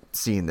weird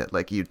scene that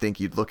like you'd think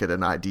you'd look at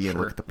an ID and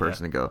look at the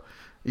person and go,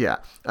 yeah.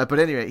 But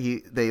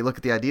anyway, they look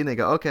at the ID and they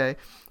go, okay.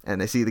 And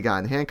they see the guy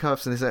in the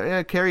handcuffs and they say,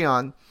 yeah, carry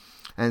on.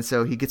 And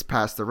so he gets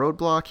past the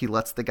roadblock. He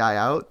lets the guy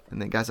out.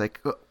 And the guy's like,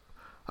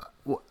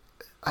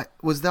 I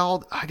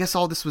guess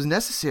all this was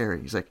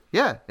necessary. He's like,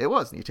 yeah, it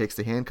was. And he takes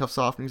the handcuffs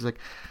off and he's like,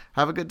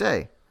 have a good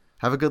day.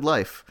 Have a good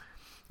life.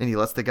 And he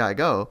lets the guy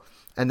go.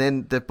 And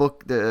then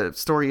the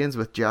story ends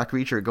with Jack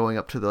Reacher going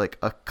up to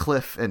a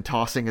cliff and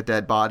tossing a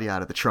dead body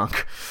out of the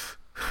trunk.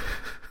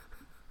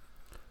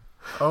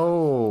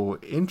 Oh,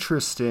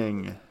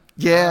 interesting.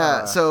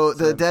 Yeah, so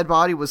the dead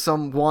body was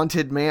some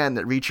wanted man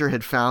that Reacher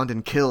had found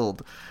and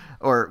killed.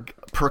 or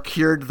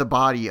procured the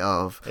body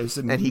of,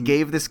 and he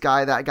gave this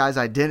guy that guy's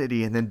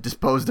identity and then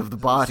disposed of the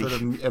body.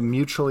 Sort of a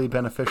mutually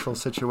beneficial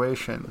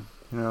situation.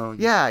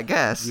 Yeah, I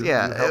guess.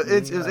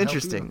 It was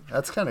interesting.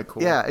 That's kind of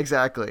cool. Yeah,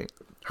 exactly.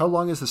 How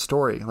long is the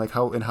story? Like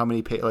how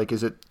many pages? Like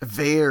is it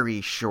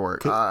very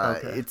short?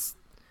 Okay. It's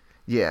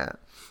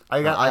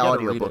I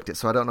audiobooked it,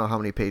 so I don't know how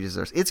many pages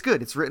there's. It's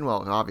good. It's written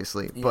well,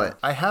 obviously, but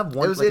I have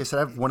one. I said, I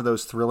have one of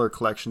those thriller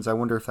collections. I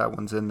wonder if that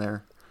one's in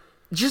there.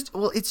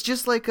 It's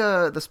just like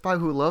The Spy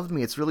Who Loved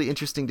Me. It's really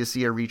interesting to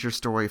see a Reacher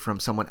story from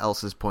someone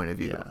else's point of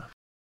view. Yeah.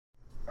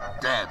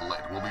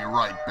 Dadlit will be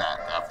right back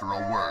after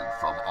a word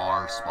from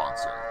our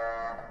sponsor.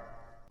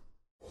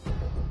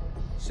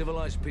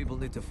 Civilized people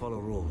need to follow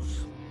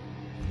rules.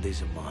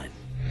 These are mine.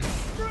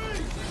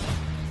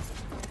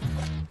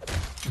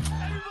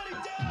 Everybody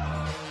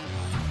down!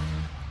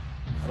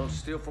 I don't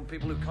steal from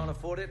people who can't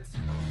afford it.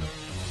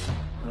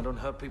 I don't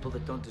hurt people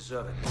that don't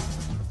deserve it.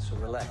 So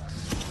relax.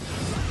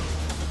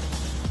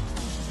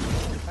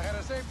 I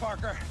gotta say,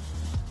 Parker,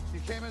 you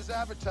came as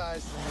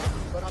advertised,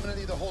 but I'm gonna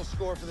need the whole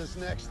score for this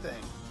next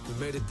thing. We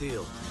made a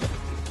deal.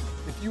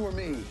 If you were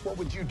me, what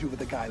would you do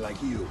with a guy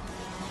like you?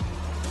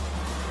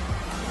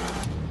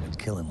 I'd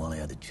kill him while I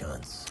had the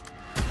chance.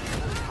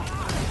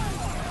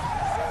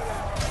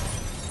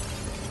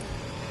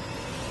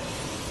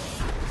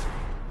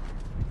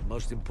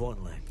 Most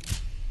importantly,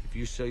 if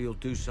you say you'll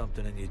do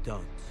something and you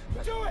don't,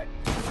 Do it!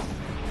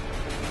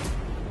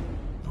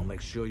 I'll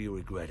make sure you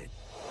regret it.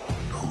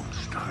 Don't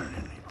start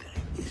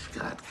anything. He's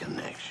got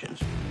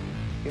connections.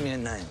 Give me a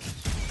name.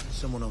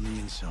 Someone on the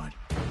inside.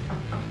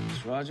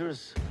 Miss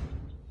Rogers.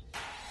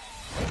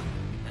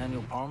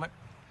 Daniel Parmit,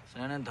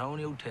 San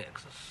Antonio,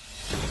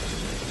 Texas.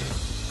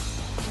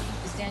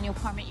 Is Daniel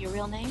Parmit your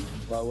real name?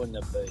 Why wouldn't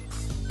it be?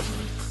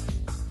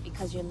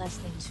 Because you're less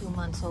than 2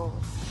 months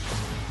old.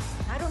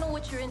 I don't know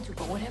what you're into,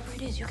 but whatever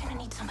it is, you're gonna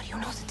need somebody who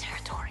knows the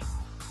territory.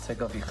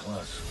 Take off your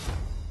clothes.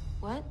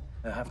 What?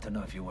 I have to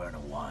know if you're wearing a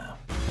wire.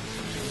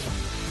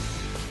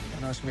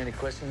 Don't ask me any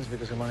questions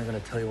because I'm only going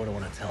to tell you what I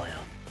want to tell you.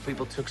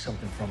 People took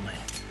something from me.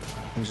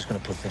 I'm just going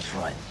to put things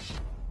right.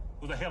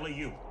 Who the hell are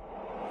you?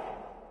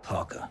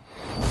 Parker.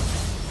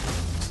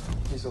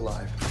 He's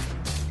alive.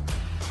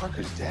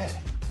 Parker's dead.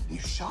 You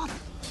shot him,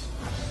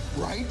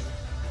 right?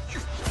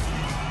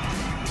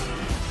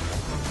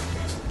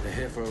 They're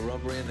here for a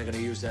robbery and they're going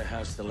to use that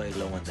house to lay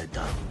low when they're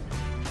done.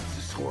 It's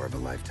a score of a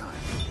lifetime.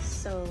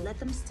 So let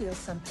them steal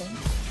something.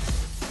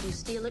 You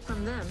steal it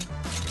from them,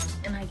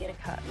 and I get a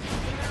cut.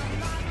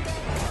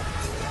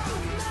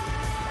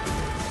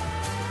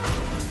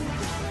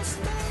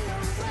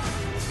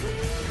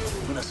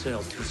 When I say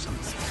I'll do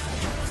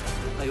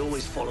something, I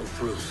always follow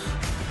through.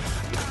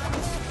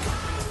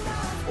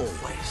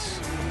 Always.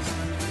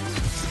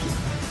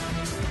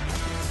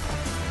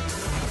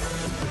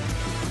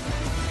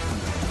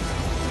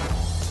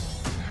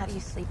 How do you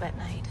sleep at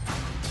night?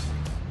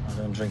 I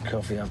don't drink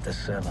coffee after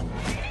 7.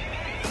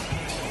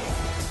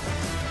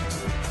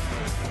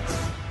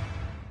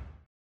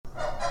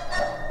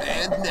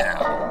 And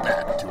now,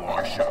 back to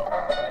our show.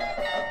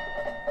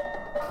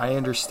 I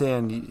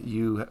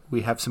understand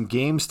we have some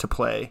games to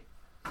play.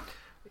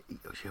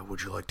 Yeah,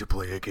 would you like to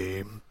play a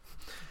game?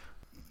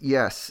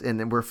 Yes, and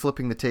then we're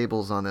flipping the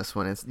tables on this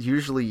one. It's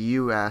usually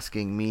you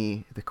asking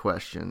me the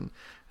question.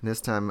 And this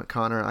time,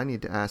 Connor, I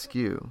need to ask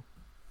you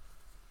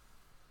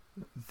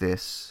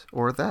this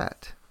or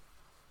that.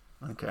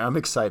 Okay, I'm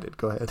excited.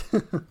 Go ahead.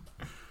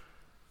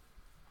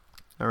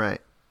 All right.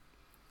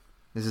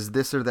 This is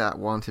This or That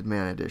Wanted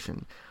Man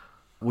edition.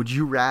 Would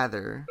you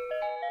rather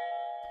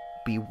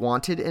be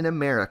wanted in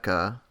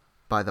America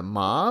by the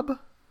mob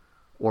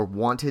or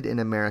wanted in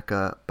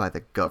America by the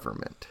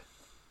government?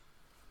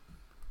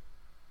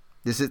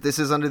 This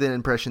is under the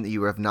impression that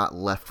you have not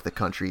left the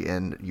country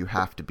and you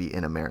have to be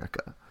in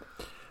America.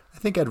 I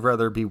think I'd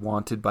rather be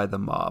wanted by the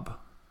mob.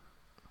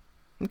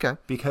 Okay.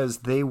 Because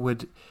they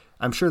would,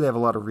 I'm sure they have a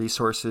lot of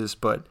resources,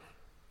 but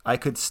I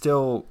could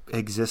still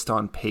exist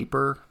on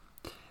paper.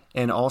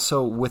 And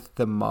also with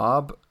the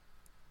mob,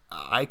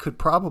 I could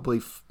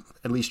probably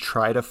at least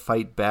try to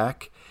fight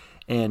back.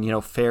 And,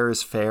 fair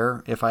is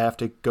fair. If I have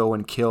to go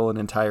and kill an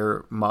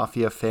entire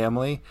mafia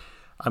family,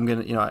 I'm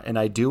going to, and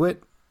I do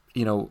it,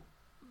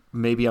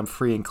 maybe I'm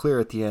free and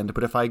clear at the end.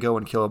 But if I go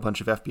and kill a bunch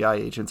of FBI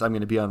agents, I'm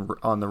going to be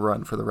on the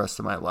run for the rest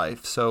of my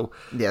life. So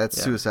yeah, that's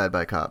suicide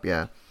by cop.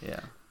 Yeah. Yeah.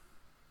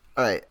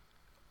 All right.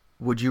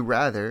 Would you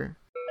rather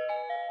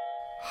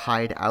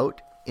hide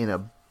out in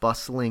a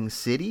bustling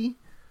city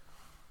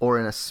or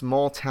in a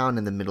small town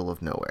in the middle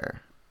of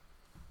nowhere?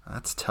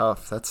 That's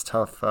tough.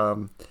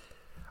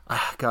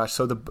 Gosh,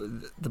 so the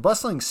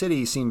bustling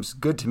city seems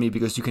good to me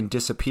because you can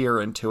disappear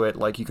into it,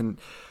 like you can.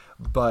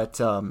 But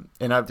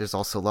there's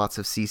also lots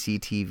of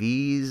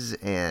CCTVs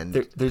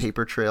and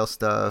paper trail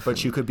stuff. But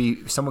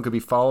someone could be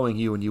following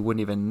you and you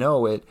wouldn't even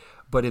know it.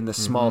 But in the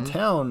small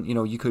town,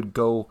 you could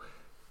go,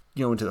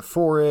 into the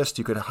forest.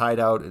 You could hide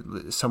out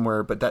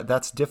somewhere. But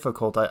that's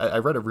difficult. I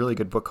read a really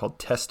good book called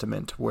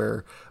Testament,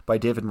 by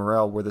David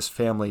Morrell, where this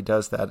family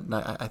does that, and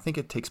I think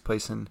it takes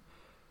place in.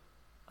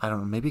 I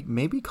don't know,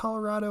 maybe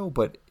Colorado,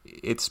 but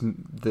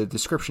the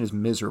description is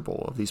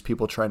miserable of these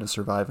people trying to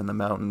survive in the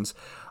mountains.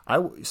 I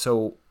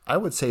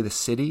would say the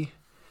city.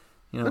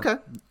 You know, Okay.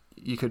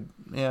 You could,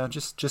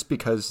 just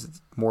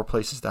because more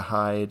places to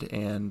hide,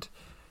 and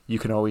you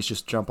can always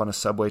just jump on a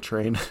subway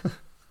train.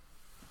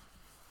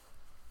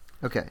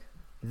 Okay.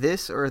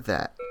 This or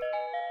that.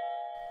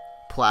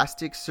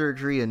 Plastic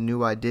surgery, a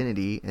new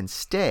identity, and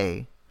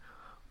stay,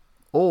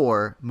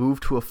 or move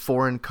to a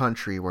foreign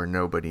country where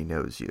nobody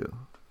knows you.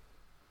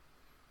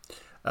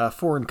 A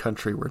foreign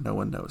country where no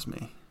one knows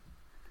me.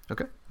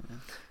 Okay. Yeah.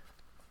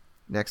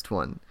 Next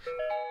one.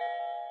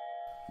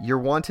 You're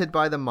wanted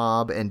by the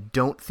mob and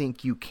don't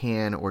think you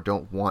can or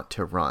don't want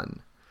to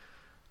run.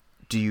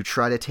 Do you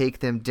try to take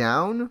them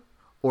down,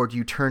 or do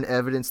you turn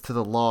evidence to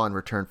the law in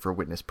return for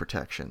witness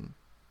protection?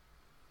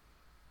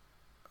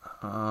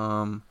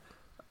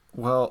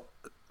 Well,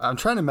 I'm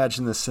trying to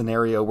imagine the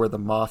scenario where the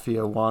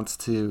mafia wants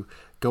to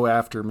go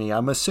after me.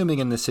 I'm assuming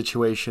in this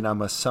situation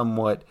I'm a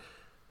somewhat...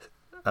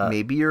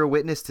 Maybe you're a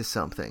witness to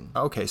something.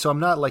 Okay, so I'm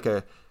not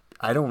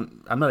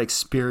I'm not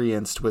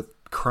experienced with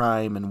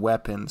crime and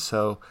weapons,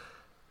 so,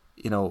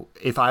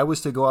 if I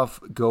was to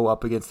go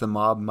up against the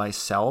mob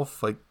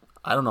myself, like,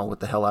 I don't know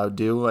what the hell I would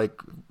do, like,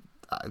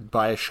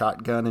 buy a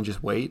shotgun and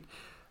just wait.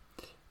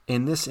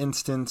 In this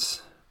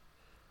instance,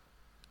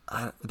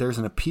 there's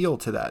an appeal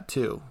to that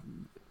too,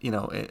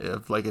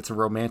 of like it's a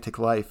romantic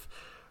life,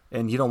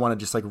 and you don't want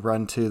to just like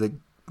run to the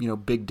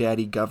big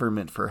daddy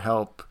government for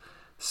help.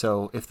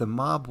 So if the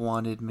mob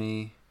wanted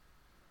me,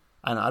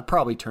 I'd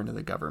probably turn to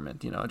the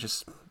government.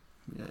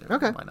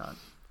 Okay, why not?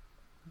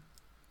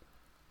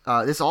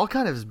 This all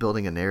kind of is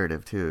building a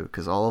narrative too,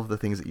 because all of the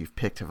things that you've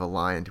picked have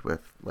aligned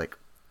with like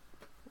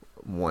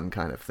one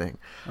kind of thing.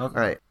 Okay.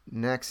 All right,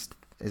 next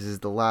is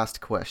the last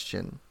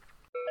question.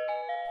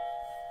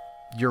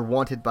 You're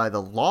wanted by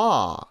the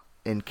law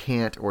and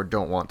can't or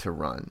don't want to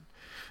run.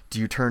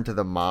 Do you turn to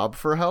the mob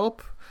for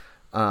help,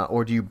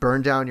 or do you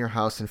burn down your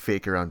house and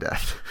fake your own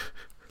death?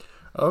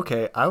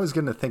 Okay, I was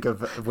going to think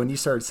of, when you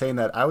started saying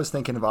that, I was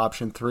thinking of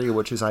option 3,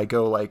 which is I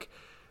go like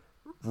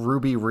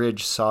Ruby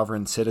Ridge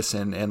sovereign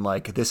citizen, and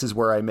like this is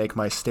where I make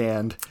my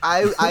stand.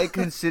 I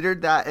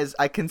considered that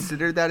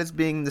as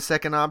being the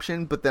second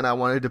option, but then I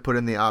wanted to put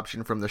in the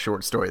option from the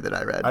short story that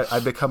I read. I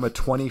become a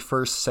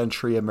 21st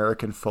century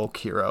American folk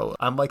hero.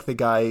 I'm like the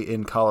guy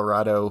in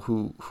Colorado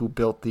who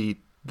built the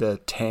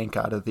tank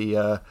out of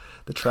the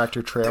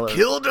tractor trailer. The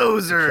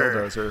killdozer.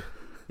 Killdozer.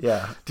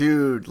 Yeah.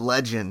 Dude,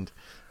 legend.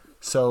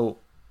 So,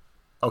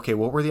 okay,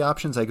 what were the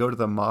options? I go to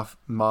the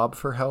mob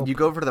for help? You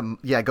go to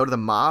the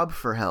mob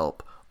for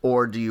help,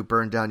 or do you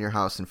burn down your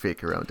house and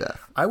fake your own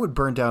death? I would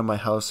burn down my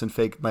house and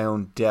fake my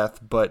own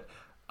death, but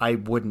I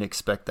wouldn't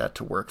expect that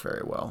to work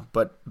very well.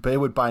 But it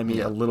would buy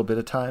me a little bit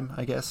of time,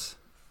 I guess.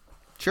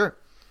 Sure.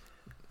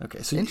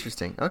 Okay, so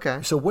interesting. Okay.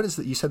 So what is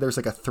you said there's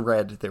like a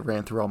thread that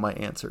ran through all my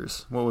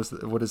answers.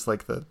 What is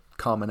like the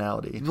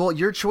commonality? Well,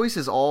 your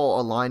choices all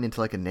align into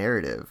like a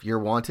narrative. You're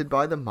wanted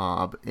by the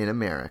mob in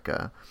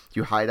America.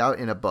 You hide out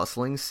in a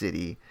bustling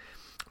city.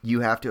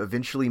 You have to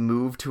eventually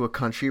move to a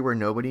country where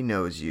nobody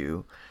knows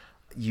you.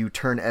 You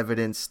turn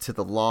evidence to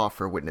the law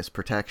for witness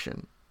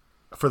protection.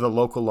 For the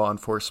local law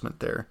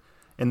enforcement there.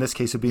 In this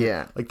case, it'd be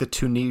like the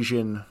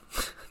Tunisian...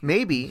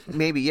 Maybe,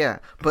 yeah.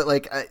 But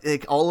like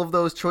all of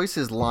those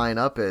choices line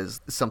up as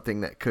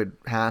something that could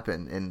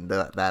happen in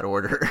that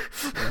order.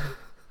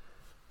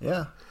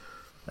 Yeah.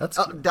 That's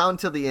down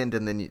to the end,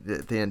 and then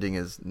the ending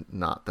is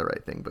not the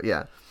right thing. But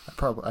yeah.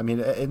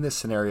 In this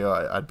scenario,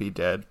 I'd be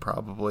dead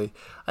probably.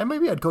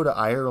 I'd go to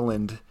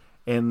Ireland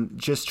and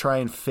just try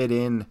and fit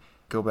in.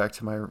 Go back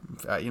to my,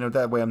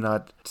 that way I'm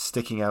not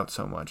sticking out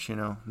so much,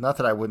 Not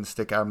that I wouldn't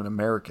stick out. I'm an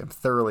American, I'm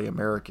thoroughly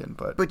American,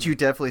 but you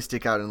definitely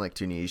stick out in like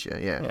Tunisia,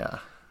 yeah. Yeah.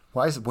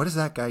 What is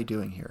that guy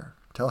doing here?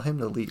 Tell him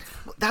to leave.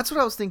 That's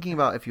what I was thinking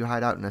about. If you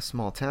hide out in a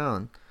small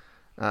town,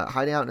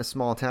 hiding out in a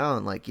small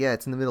town, like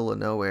it's in the middle of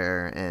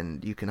nowhere,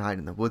 and you can hide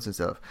in the woods and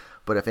stuff.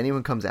 But if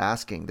anyone comes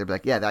asking, they'll be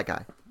like, "Yeah, that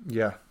guy."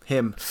 Yeah,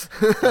 him.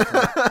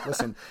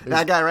 Listen,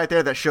 that guy right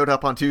there that showed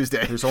up on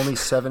Tuesday. There's only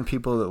 7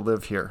 people that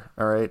live here.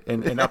 All right,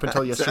 and up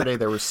until yesterday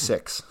there were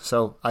 6.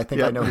 So I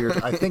think I know who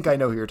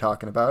you're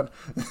talking about.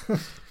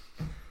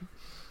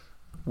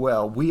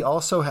 Well, we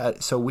also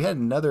had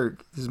another.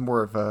 This is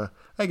more of a.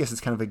 I guess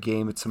it's kind of a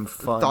game. It's some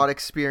fun. A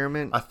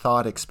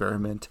thought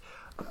experiment.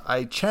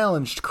 I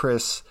challenged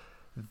Chris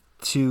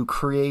to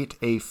create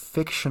a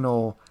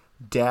fictional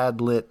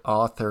dad-lit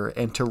author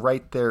and to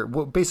write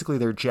basically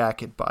their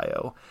jacket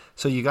bio.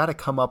 So you got to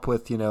come up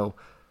with,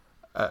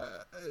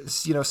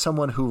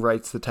 someone who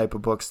writes the type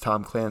of books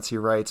Tom Clancy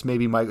writes.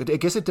 Maybe I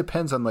guess it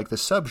depends on like the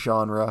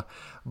subgenre,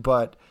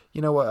 but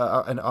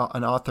an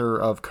author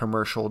of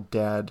commercial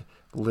dad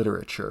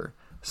literature.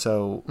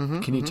 So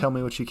can you tell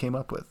me what you came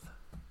up with?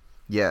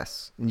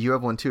 Yes. And you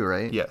have one too,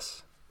 right?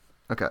 Yes.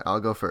 Okay, I'll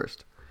go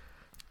first.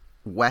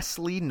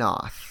 Wesley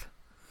Noth.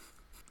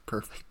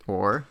 Perfect.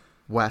 Or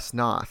Wes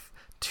Noth.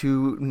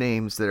 2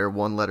 names that are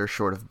 1 letter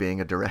short of being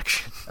a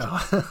direction.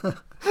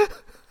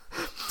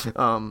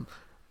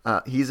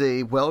 He's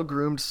a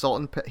well-groomed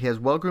he has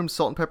well-groomed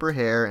salt and pepper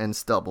hair and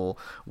stubble,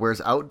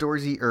 wears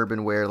outdoorsy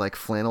urban wear like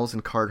flannels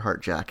and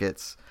Carhartt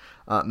jackets,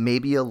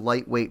 maybe a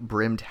lightweight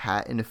brimmed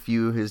hat in a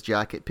few of his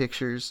jacket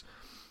pictures.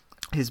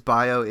 His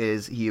bio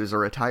is he was a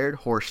retired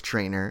horse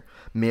trainer,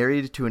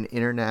 married to an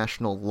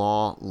international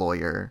law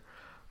lawyer,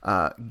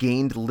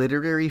 gained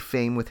literary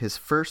fame with his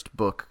first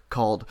book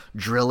called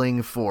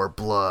Drilling for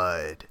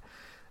Blood.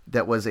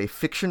 That was a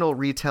fictional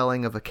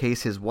retelling of a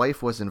case his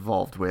wife was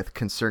involved with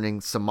concerning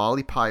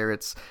Somali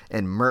pirates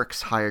and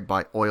mercs hired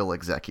by oil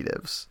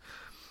executives.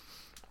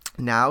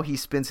 Now he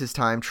spends his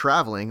time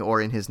traveling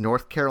or in his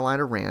North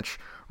Carolina ranch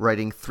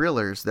writing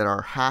thrillers that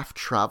are half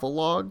travel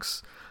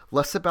logs,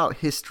 less about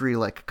history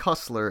like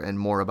Cussler and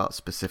more about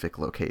specific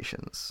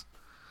locations.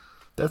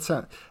 He's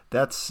got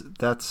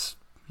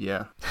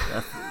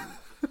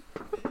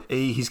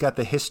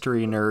the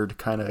history nerd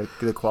kind of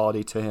the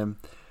quality to him.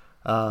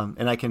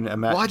 And I can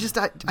imagine.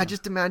 Well, I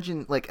just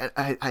imagine, like,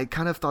 I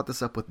kind of thought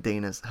this up with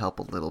Dana's help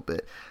a little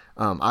bit.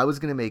 I was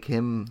gonna make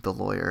him the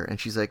lawyer, and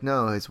she's like,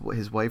 no,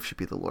 his wife should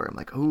be the lawyer. I'm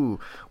like, ooh,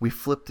 we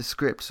flipped the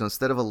script. So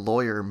instead of a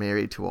lawyer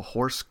married to a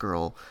horse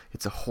girl,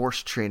 it's a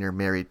horse trainer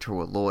married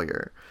to a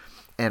lawyer.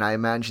 And I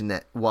imagine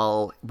that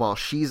while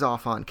she's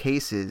off on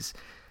cases,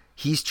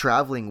 he's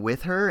traveling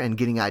with her and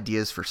getting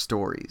ideas for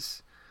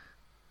stories.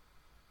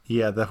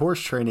 Yeah, the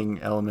horse training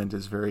element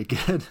is very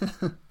good.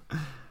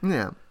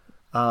 Yeah.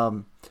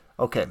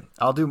 Okay,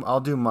 I'll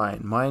do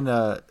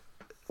mine.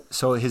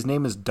 So his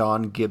name is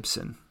Don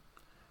Gibson.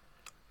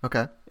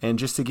 Okay. And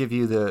just to give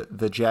you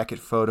the jacket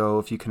photo,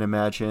 if you can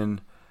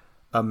imagine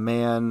a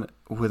man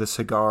with a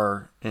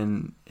cigar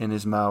in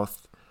his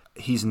mouth,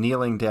 he's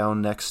kneeling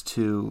down next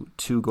to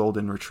two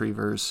golden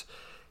retrievers.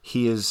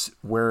 He is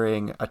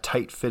wearing a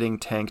tight-fitting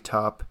tank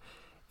top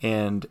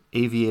and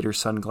aviator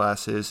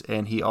sunglasses,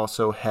 and he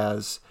also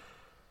has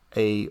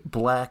a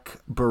black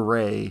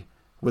beret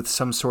with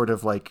some sort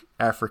of like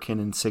African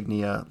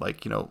insignia,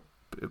 like,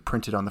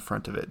 printed on the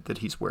front of it that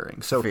he's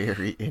wearing. So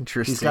very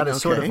interesting. He's got a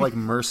sort of like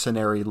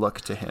mercenary look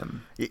to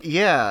him.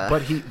 Yeah.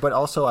 But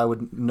also I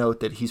would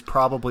note that he's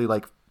probably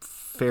like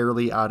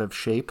fairly out of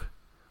shape.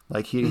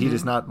 Like he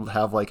does not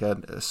have like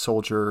a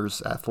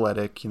soldier's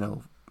athletic,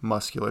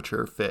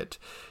 musculature fit.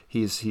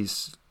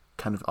 He's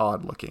kind of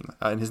odd looking.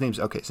 And his name's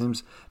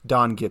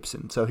Don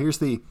Gibson. So here's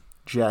the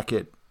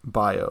jacket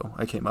bio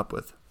I came up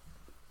with.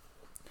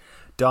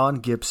 Don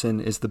Gibson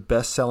is the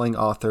best-selling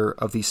author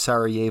of the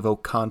Sarajevo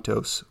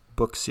Cantos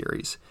book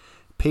series.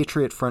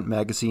 Patriot Front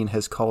magazine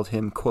has called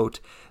him, quote,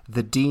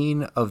 the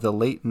dean of the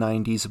late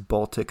 90s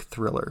Baltic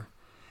thriller.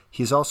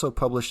 He has also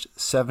published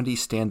 70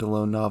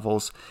 standalone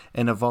novels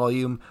and a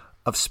volume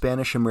of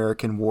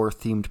Spanish-American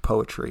war-themed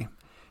poetry.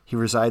 He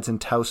resides in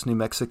Taos, New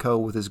Mexico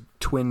with his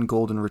twin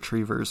golden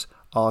retrievers,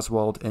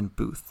 Oswald and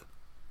Booth.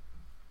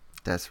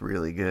 That's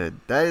really good.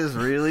 That is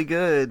really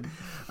good.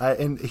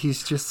 And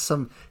he's just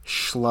some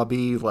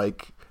schlubby,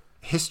 like,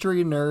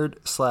 history nerd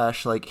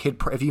 / like,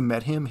 if you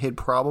met him, he'd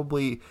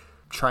probably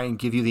try and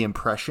give you the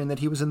impression that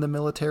he was in the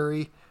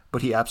military,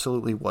 but he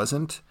absolutely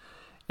wasn't.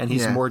 And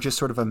he's more just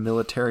sort of a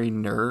military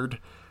nerd,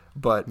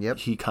 but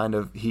he kind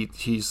of,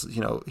 he's,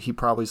 he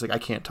probably is like, I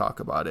can't talk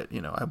about it.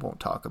 I won't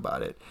talk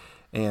about it.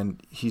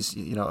 And he's,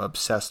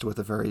 obsessed with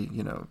a very,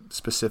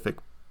 specific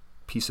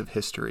piece of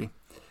history.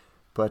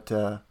 But,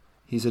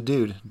 he's a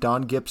dude,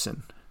 Don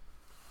Gibson.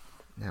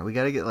 Yeah, we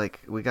gotta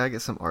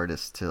get some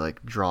artists to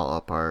like draw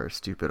up our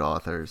stupid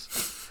authors.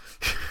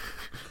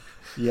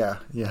 yeah.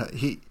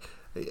 He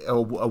a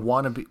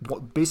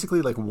wannabe,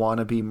 basically like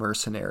wannabe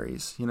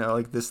mercenaries.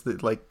 Like this.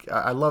 Like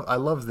I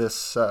love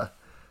this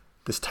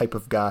this type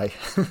of guy.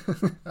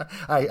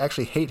 I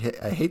actually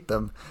hate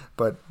them,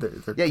 but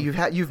they're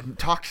you've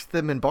talked to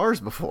them in bars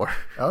before.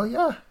 Oh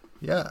yeah.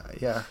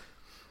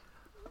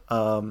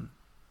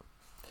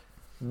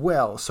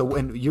 Well, so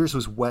when yours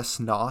was Wes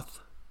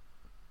Noth?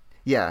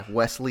 Yeah,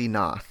 Wesley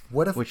Noth.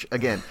 Which,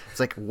 again, it's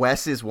like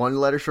Wes is one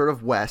letter short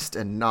of West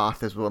and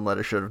Noth is one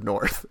letter short of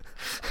North.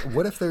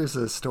 What if there's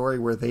a story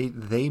where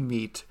they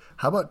meet?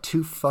 How about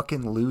two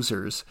fucking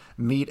losers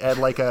meet at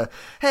like a...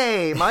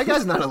 Hey, my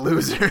guy's not a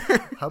loser.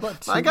 How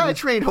about my guy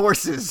trained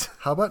horses.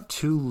 How about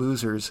two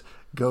losers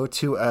go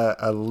to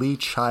a Lee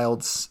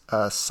Child's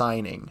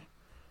signing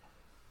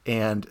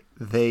and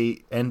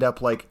they end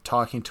up like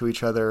talking to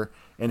each other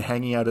and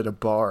hanging out at a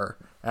bar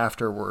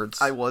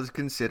afterwards? I was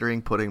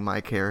considering putting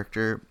my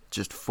character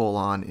just full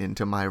on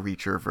into my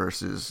Reacher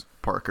versus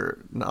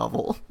Parker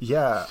novel.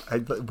 Yeah,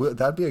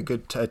 that'd be a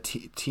good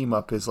team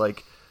up. Is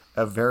like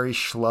a very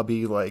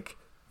schlubby, like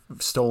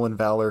stolen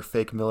valor,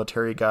 fake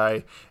military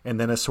guy, and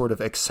then a sort of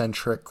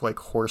eccentric, like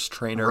horse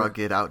trainer,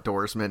 rugged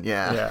outdoorsman.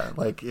 Yeah,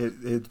 like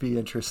it'd be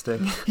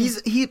interesting.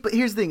 But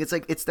here's the thing: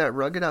 it's that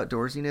rugged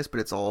outdoorsiness, but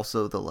it's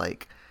also the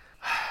like.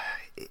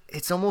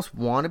 It's almost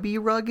wannabe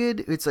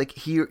rugged. It's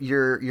like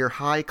you're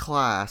high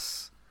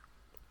class,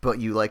 but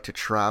you like to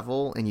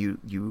travel and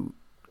you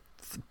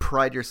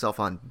pride yourself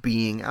on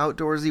being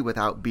outdoorsy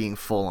without being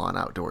full on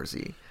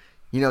outdoorsy.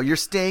 You're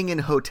staying in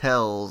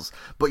hotels,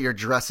 but you're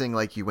dressing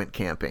like you went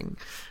camping.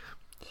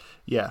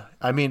 Yeah,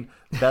 I mean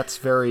that's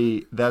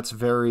very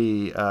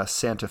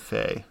Santa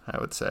Fe, I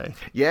would say.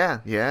 Yeah.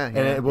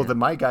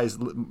 My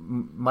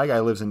guy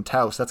lives in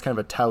Taos. That's kind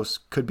of a Taos,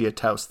 could be a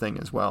Taos thing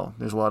as well.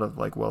 There's a lot of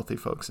like wealthy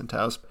folks in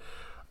Taos.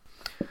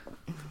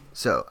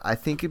 So I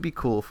think it'd be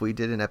cool if we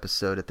did an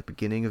episode at the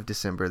beginning of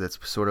December that's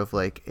sort of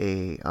like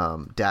a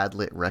dad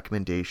lit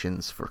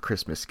recommendations for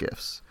Christmas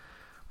gifts,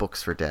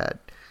 books for dad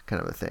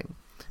kind of a thing.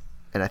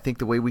 And I think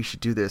the way we should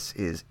do this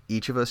is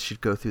each of us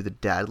should go through the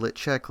dad lit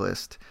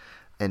checklist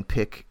and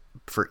pick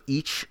for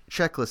each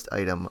checklist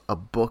item a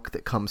book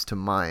that comes to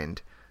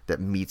mind that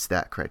meets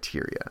that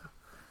criteria.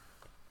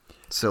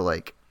 So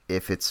like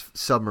if it's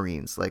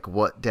submarines, like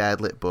what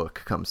dad lit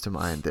book comes to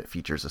mind that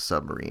features a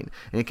submarine?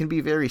 And it can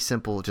be very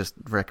simple, just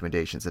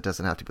recommendations. It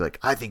doesn't have to be like,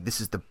 I think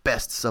this is the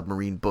best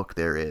submarine book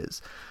there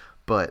is.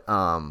 But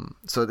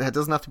so that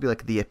doesn't have to be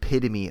like the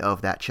epitome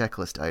of that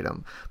checklist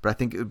item. But I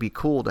think it would be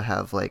cool to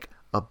have like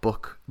a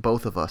book,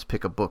 both of us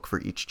pick a book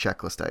for each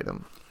checklist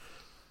item.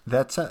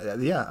 That's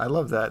yeah, I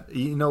love that.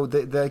 You know,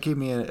 that gave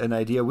me an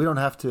idea. We don't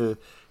have to. It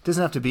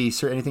doesn't have to be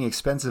anything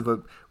expensive,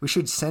 but we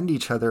should send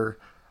each other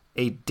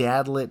a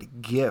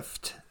dadlit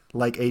gift,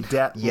 like a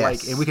dad,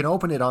 yes. and we can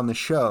open it on the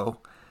show.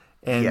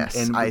 And yes,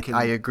 and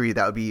I agree.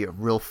 That would be a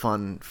real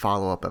fun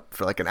follow up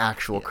for like an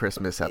actual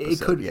Christmas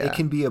episode. It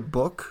can be a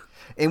book,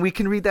 and we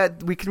can read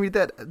that. We can read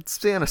that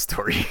Santa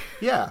story.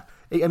 Yeah,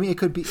 I mean, it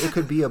could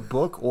be a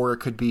book, or it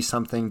could be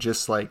something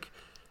just like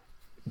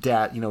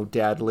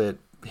dadlit.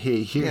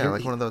 Hey, here,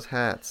 like one of those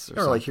hats,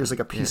 or like here's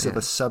like a piece of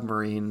a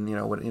submarine.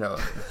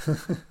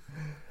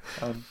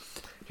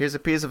 Here's a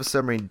piece of a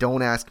submarine.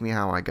 Don't ask me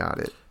how I got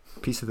it.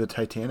 Piece of the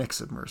Titanic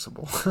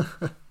submersible.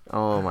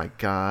 Oh my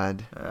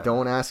God!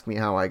 Don't ask me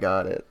how I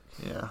got it.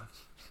 Yeah.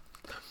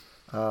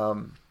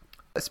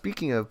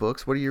 Speaking of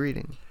books, what are you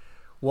reading?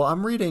 Well,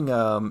 I'm reading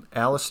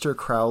Aleister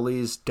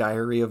Crowley's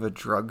Diary of a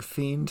Drug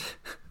Fiend.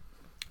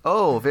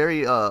 Oh,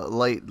 very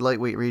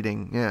lightweight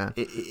reading. Yeah.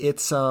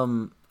 It's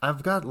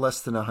I've got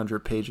less than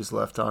 100 pages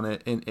left on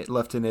it,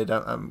 left in it.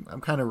 I'm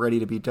kind of ready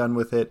to be done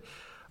with it.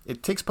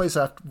 It takes place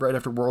right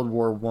after World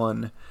War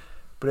I,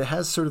 but it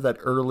has sort of that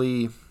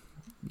early,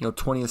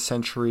 20th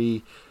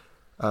century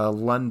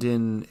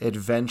London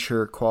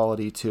adventure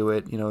quality to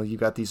it. You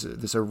got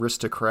this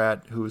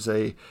aristocrat who was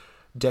a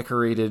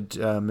decorated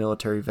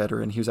military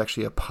veteran. He was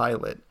actually a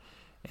pilot,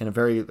 and a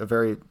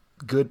very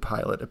good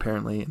pilot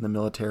apparently in the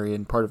military,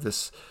 and part of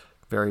this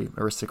very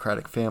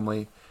aristocratic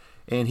family.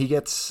 And he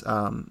gets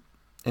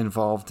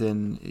involved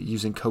in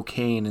using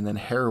cocaine and then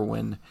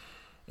heroin,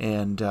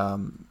 and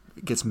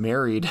gets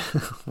married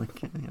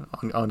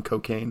on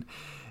cocaine.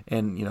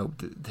 And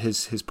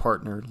his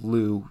partner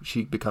Lou,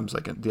 she becomes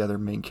like the other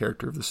main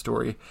character of the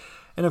story.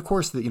 And of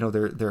course,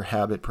 their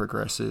habit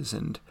progresses,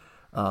 and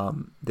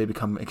they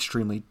become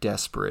extremely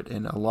desperate.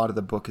 And a lot of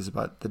the book is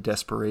about the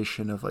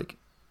desperation of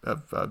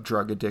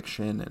drug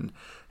addiction and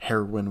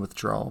heroin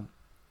withdrawal.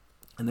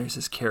 And there's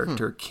this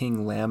character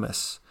King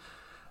Lammas,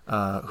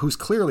 who's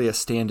clearly a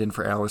stand-in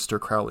for Aleister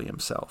Crowley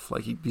himself.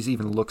 Like he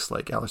even looks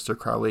like Aleister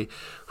Crowley,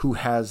 who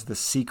has the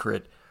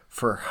secret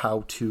for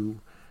how to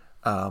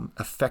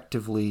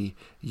effectively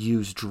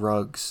use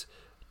drugs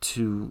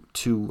to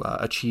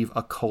achieve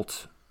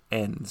occult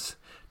ends,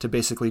 to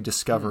basically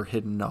discover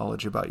hidden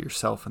knowledge about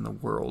yourself and the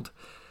world.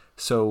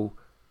 So,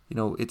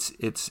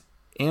 it's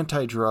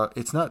anti-drug.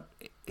 It's not,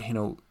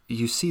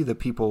 you see the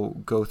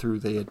people go through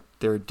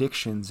their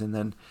addictions, and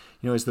then,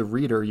 as the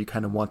reader, you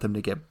kind of want them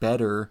to get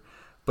better.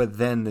 But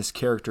then this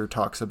character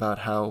talks about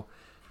how,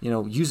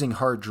 using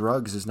hard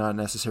drugs is not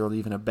necessarily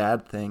even a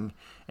bad thing,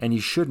 and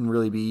you shouldn't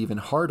really be even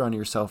hard on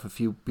yourself if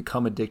you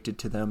become addicted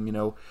to them.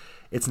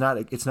 It's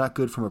not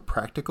good from a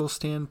practical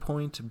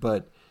standpoint,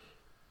 but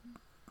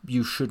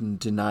you shouldn't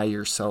deny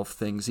yourself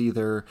things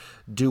either.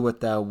 Do what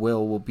thou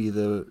will be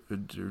the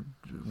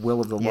will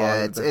of the law.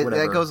 Yeah,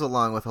 that goes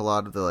along with a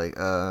lot of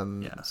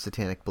the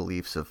satanic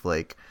beliefs of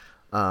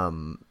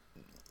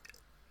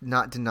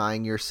not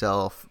denying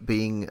yourself,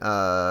 being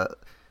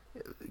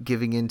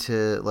giving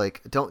into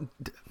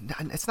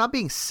it's not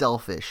being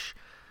selfish.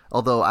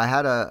 Although I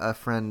had a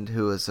friend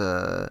who was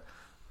a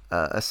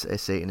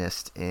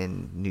Satanist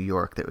in New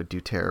York that would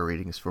do tarot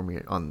readings for me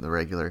on the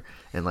regular,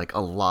 and a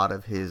lot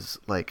of his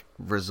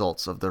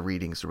results of the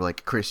readings were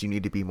like, Chris, you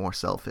need to be more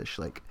selfish.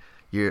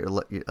 You're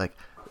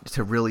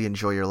to really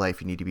enjoy your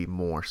life, you need to be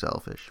more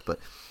selfish. But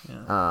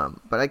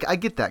I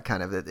get that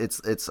kind of it.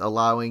 It's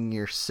allowing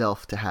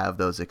yourself to have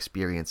those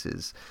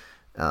experiences,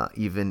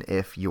 even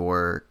if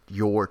your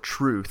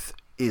truth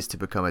is to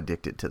become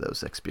addicted to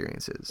those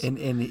experiences.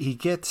 And he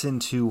gets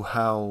into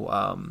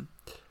how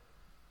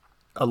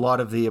a lot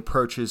of the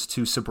approaches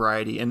to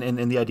sobriety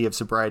and the idea of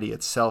sobriety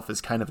itself is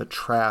kind of a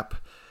trap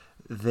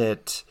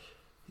that,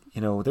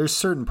 there's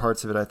certain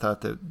parts of it I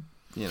thought that,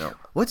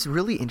 What's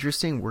really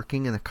interesting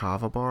working in a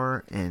kava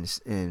bar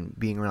and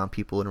being around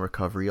people in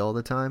recovery all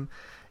the time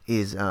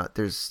is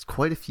there's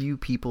quite a few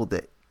people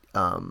that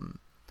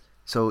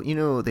so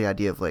the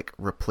idea of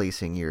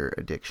replacing your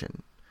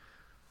addiction.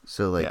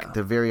 So, like,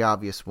 the very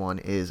obvious one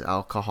is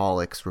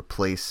alcoholics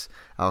replace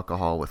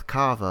alcohol with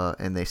kava,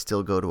 and they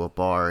still go to a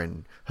bar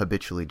and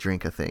habitually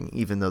drink a thing,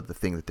 even though the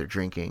thing that they're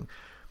drinking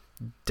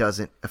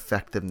doesn't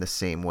affect them the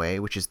same way,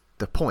 which is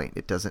the point.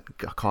 It doesn't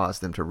cause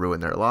them to ruin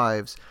their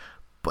lives,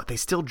 but they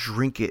still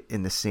drink it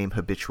in the same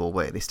habitual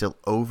way. They still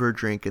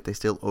overdrink it, they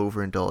still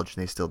overindulge,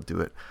 and they still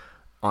do it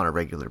on a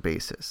regular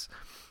basis.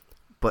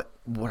 But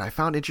what I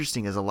found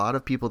interesting is a lot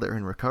of people that are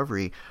in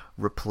recovery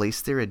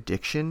replace their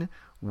addiction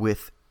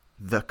with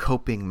the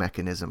coping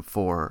mechanism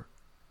for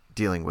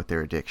dealing with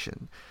their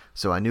addiction.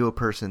 So I knew a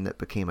person that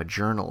became a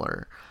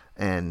journaler,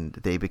 and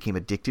they became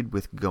addicted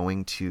with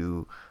going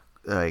to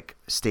like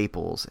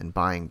Staples and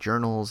buying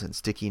journals and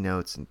sticky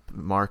notes and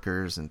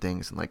markers and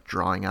things, and like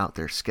drawing out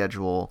their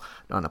schedule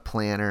on a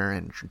planner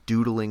and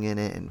doodling in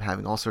it and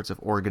having all sorts of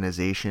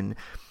organization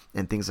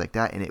and things like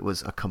that. And it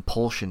was a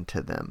compulsion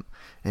to them,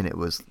 and it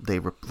was they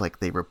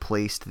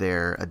replaced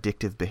their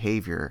addictive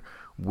behavior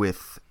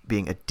with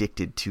being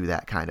addicted to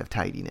that kind of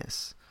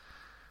tidiness.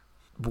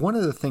 One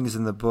of the things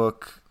in the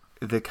book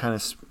that kind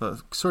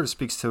of sort of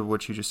speaks to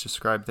what you just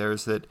described there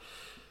is that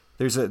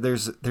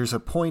there's a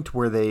point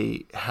where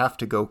they have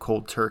to go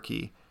cold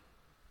turkey,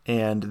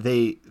 and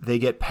they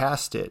get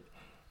past it,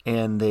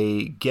 and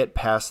they get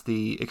past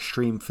the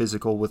extreme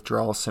physical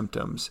withdrawal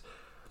symptoms,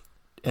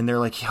 and they're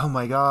like, oh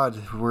my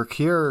God, we're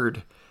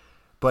cured.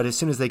 But as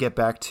soon as they get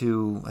back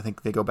to, I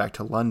think they go back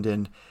to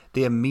London,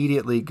 they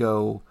immediately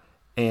go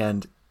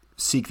and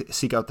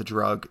seek out the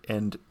drug,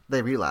 and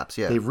they relapse.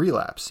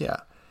 Yeah.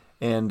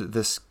 And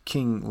this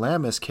King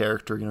Lammas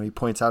character, he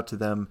points out to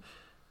them,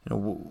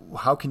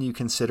 how can you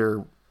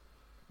consider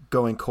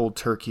going cold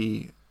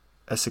turkey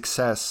a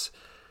success?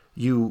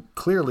 You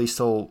clearly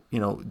still,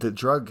 the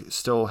drug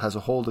still has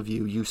a hold of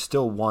you. You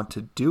still want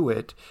to do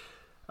it.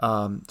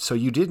 So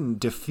you didn't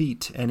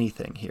defeat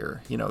anything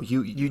here.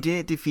 You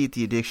didn't defeat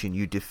the addiction.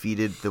 You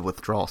defeated the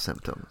withdrawal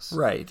symptoms.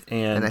 Right.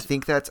 And I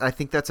think that's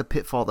a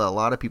pitfall that a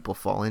lot of people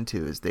fall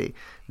into, is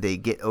they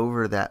get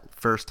over that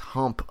first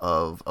hump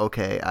of,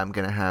 okay, I'm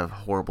going to have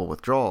horrible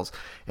withdrawals.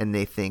 And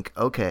they think,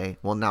 okay,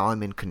 well, now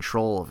I'm in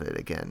control of it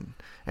again.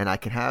 And I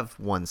can have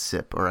one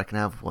sip or I can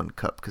have one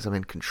cup because I'm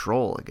in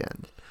control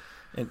again.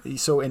 And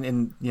so,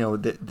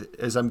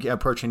 as I'm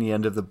approaching the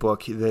end of the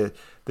book,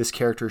 this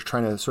character is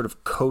trying to sort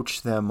of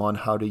coach them on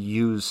how to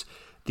use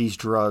these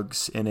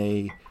drugs in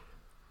a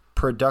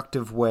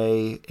productive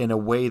way, in a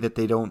way that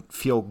they don't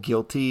feel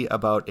guilty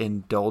about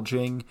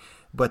indulging,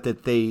 but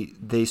that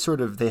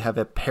they have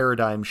a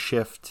paradigm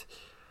shift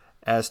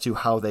as to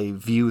how they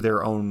view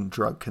their own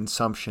drug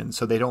consumption,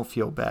 so they don't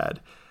feel bad.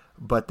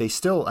 But they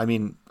still,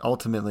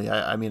 ultimately,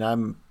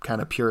 I'm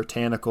kind of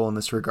puritanical in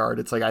this regard.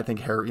 It's like, I think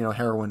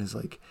heroin is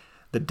like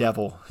the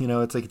devil.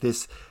 It's like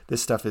this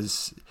stuff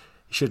is,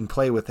 you shouldn't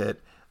play with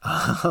it.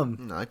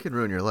 No, it could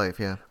ruin your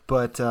life. Yeah.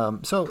 But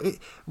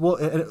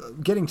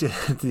getting to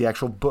the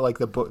actual book, like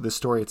the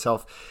story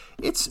itself,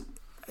 it's,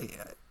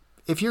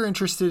 if you're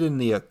interested in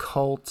the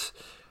occult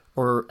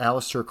or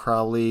Aleister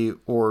Crowley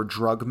or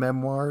drug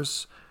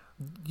memoirs,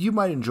 you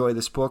might enjoy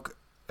this book.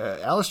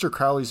 Aleister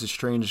Crowley's a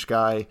strange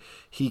guy.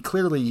 He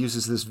clearly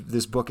uses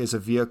this book as a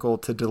vehicle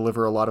to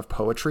deliver a lot of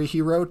poetry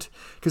he wrote.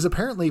 Because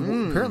apparently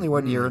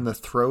when you're in the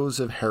throes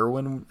of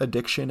heroin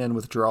addiction and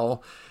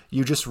withdrawal,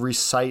 you just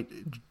recite,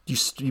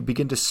 you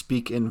begin to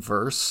speak in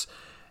verse,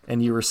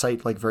 and you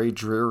recite like very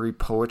dreary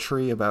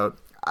poetry about.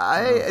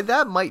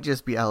 That might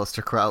just be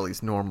Aleister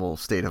Crowley's normal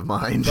state of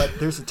mind. But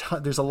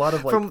there's a lot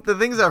of like, from the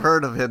things I've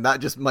heard of him,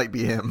 that just might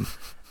be him.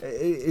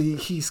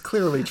 He's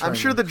clearly trying. I'm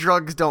sure the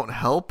drugs don't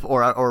help,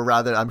 or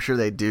rather, I'm sure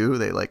they do.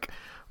 They like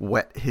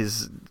whet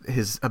his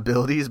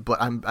abilities,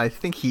 but I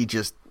think he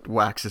just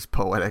waxes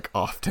poetic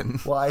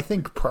often. Well, I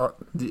think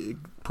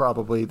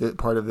probably that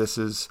part of this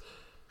is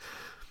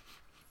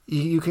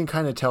you can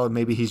kind of tell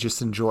maybe he's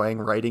just enjoying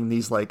writing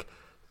these like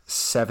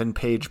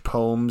 7-page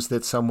poems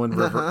that someone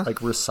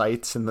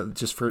recites and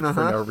just for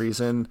no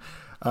reason.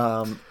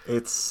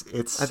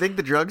 It's. I think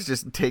the drugs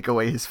just take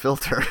away his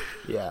filter.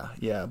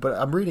 Yeah. But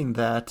I'm reading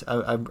that.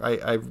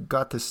 I've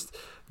got this.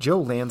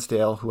 Joe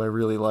Lansdale, who I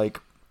really like,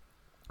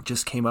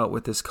 just came out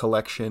with this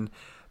collection.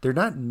 They're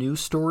not new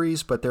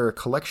stories, but they're a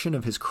collection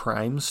of his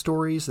crime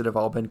stories that have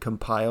all been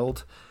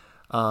compiled.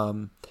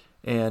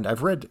 And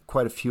I've read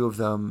quite a few of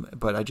them,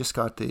 but I just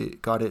got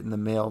it in the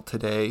mail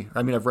today.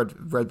 I've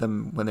read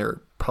them when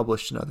they're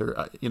published in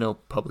other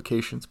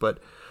publications, but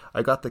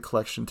I got the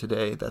collection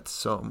today.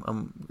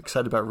 I'm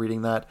excited about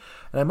reading that.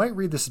 And I might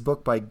read this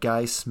book by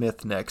Guy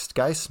Smith next.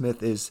 Guy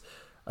Smith is,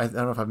 I don't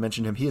know if I've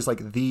mentioned him, he is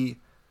like the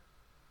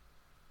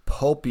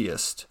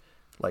pulpiest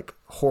like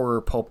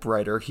horror pulp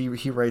writer.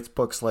 He writes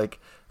books like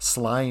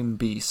Slime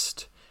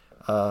Beast,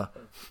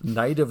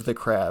 Night of the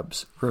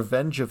Crabs,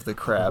 Revenge of the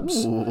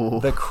Crabs, Ooh.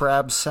 The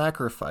Crab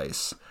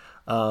Sacrifice.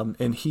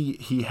 And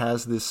he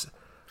has this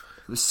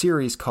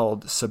series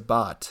called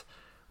Sabbat,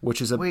 which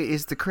is Wait,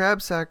 is the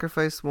Crab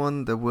Sacrifice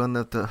one the one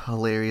of the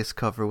hilarious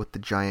cover with the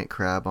giant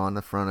crab on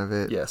the front of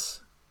it?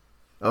 Yes.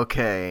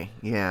 Okay,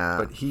 yeah.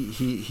 But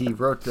he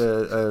wrote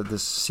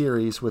this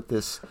series with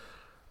this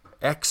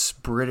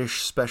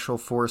ex-British Special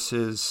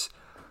Forces,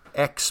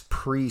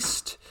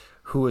 ex-priest,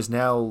 who is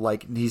now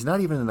like, he's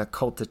not even an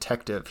occult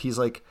detective. He's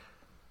like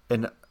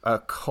an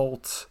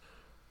occult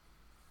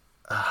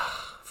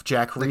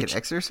Jack Reach. Like an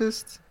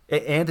exorcist?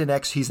 And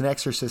he's an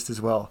exorcist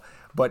as well.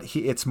 But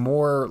it's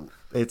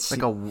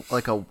like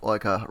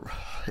a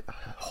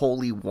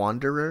holy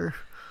wanderer.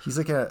 He's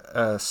like an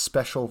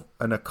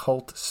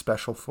occult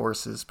special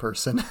forces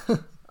person.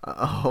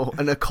 Oh,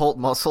 an occult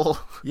muscle.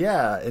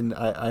 Yeah, and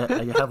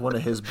I have one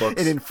of his books.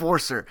 An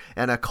enforcer,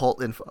 an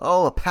occult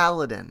a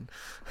paladin.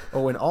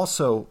 Oh, and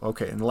also,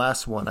 okay, and the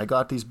last one, I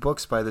got these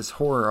books by this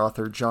horror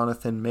author,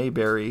 Jonathan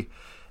Mayberry,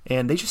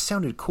 and they just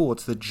sounded cool.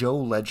 It's the Joe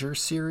Ledger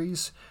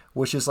series,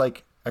 which is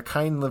like a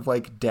kind of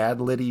like Dad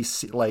Liddy,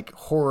 like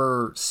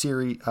horror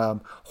series,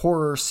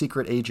 horror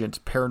secret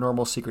agent,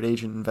 paranormal secret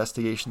agent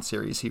investigation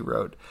series he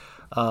wrote.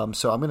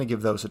 So I'm going to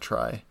give those a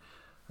try.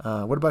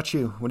 What about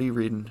you? What are you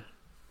reading?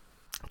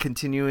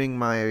 Continuing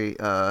my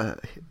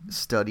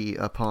study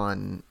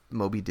upon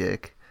Moby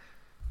Dick.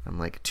 I'm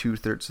like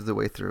 2/3 of the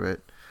way through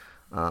it.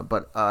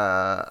 But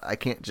I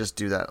can't just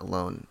do that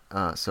alone.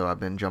 So I've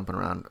been jumping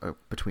around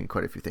between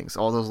quite a few things.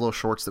 All those little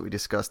shorts that we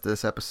discussed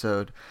this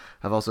episode.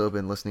 I've also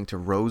been listening to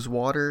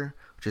Rosewater,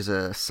 which is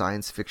a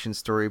science fiction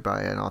story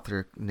by an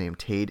author named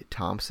Tade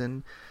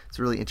Thompson. It's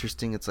really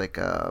interesting. It's like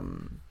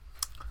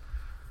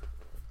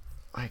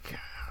I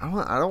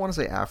don't want to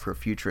say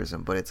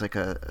Afrofuturism, but it's like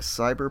a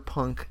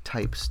cyberpunk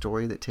type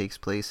story that takes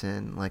place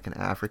in like an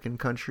African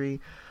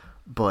country.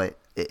 But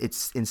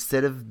it's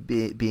instead of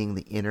being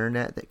the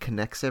internet that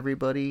connects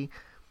everybody,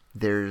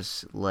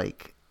 there's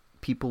like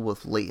people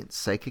with latent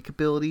psychic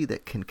ability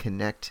that can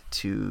connect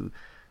to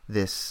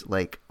this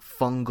like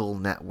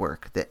fungal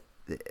network that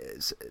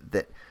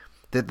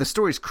the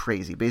story's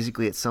crazy.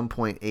 Basically, at some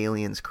point,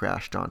 aliens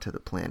crashed onto the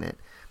planet,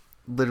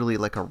 literally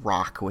like a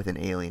rock with an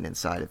alien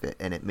inside of it,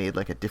 and it made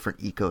like a different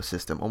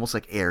ecosystem, almost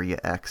like Area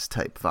X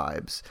type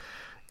vibes.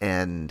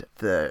 And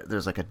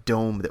there's like a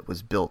dome that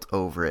was built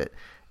over it,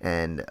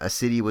 and a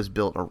city was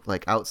built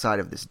like outside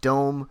of this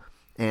dome,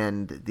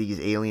 and these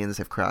aliens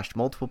have crashed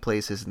multiple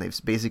places,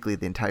 and basically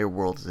the entire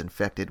world is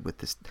infected with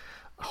this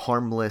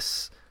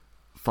harmless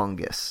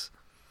fungus,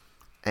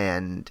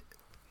 and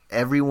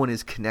everyone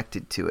is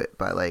connected to it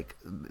by like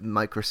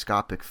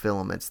microscopic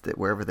filaments that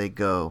wherever they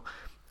go,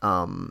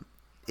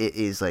 it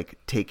is like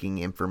taking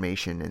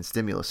information and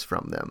stimulus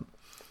from them.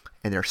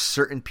 And there are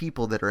certain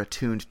people that are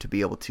attuned to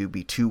be able to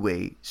be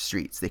two-way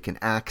streets. They can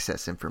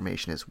access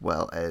information as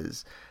well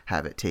as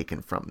have it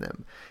taken from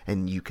them.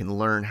 And you can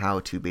learn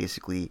how to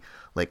basically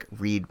like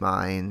read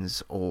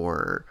minds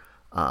or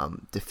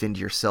defend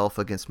yourself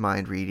against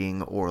mind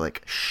reading, or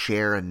like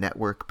share a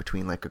network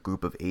between like a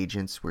group of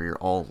agents where you're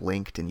all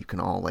linked and you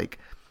can all like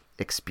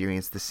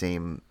experience the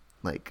same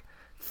like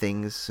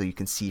things, so you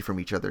can see from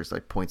each other's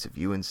like points of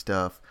view and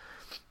stuff.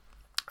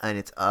 And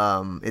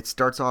it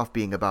starts off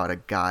being about a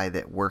guy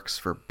that works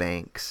for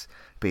banks,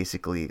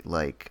 basically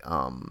like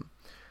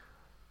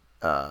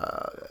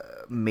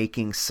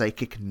making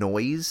psychic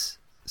noise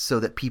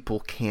so that people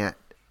can't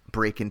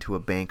break into a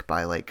bank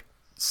by like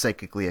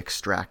psychically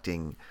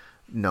extracting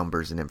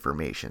numbers and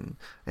information.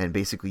 And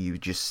basically you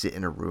just sit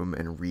in a room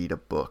and read a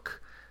book,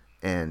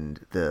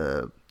 and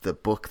the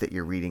book that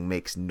you're reading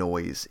makes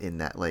noise in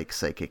that like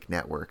psychic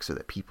network so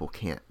that people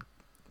can't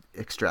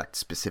extract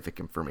specific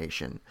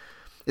information.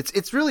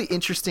 It's really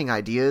interesting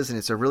ideas, and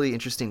it's a really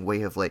interesting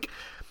way of like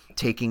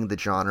taking the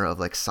genre of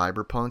like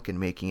cyberpunk and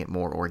making it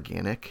more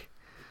organic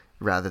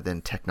rather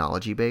than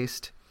technology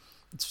based.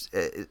 It's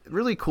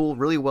really cool,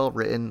 really well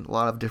written, a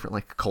lot of different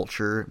like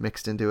culture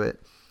mixed into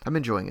it. I'm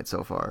enjoying it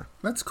so far.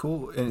 That's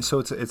cool. And so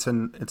it's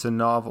a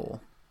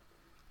novel.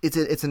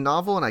 It's a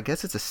novel, and I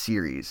guess it's a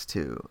series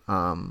too.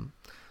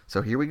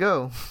 So here we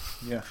go.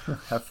 Yeah,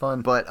 have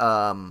fun. But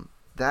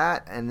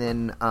that, and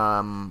then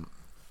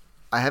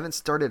I haven't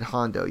started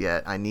Hondo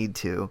yet. I need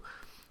to.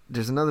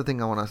 There's another thing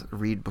I want to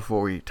read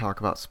before we talk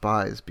about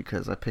spies,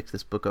 because I picked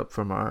this book up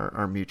from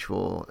our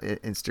mutual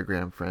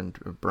Instagram friend,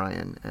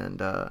 Brian,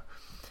 and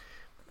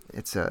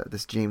it's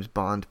this James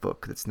Bond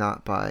book that's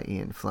not by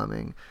Ian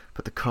Fleming,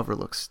 but the cover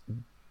looks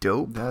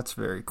dope. That's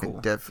very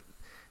cool. It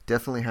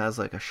definitely has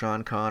like a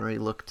Sean Connery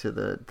look to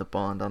the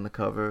Bond on the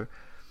cover,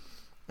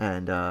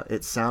 and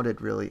it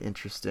sounded really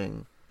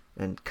interesting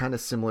and kind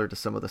of similar to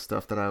some of the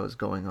stuff that I was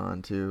going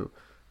on to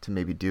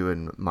maybe do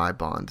in my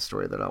Bond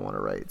story that I want to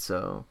write.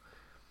 So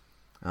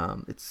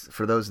it's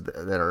for those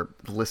that are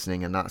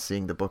listening and not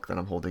seeing the book that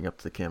I'm holding up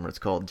to the camera. It's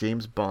called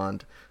James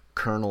Bond,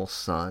 Colonel's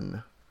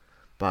Son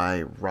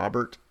by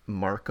Robert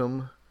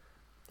Markham.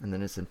 And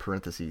then it's in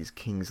parentheses,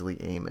 Kingsley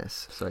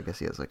Amis. So I guess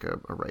he has like a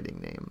writing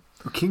name.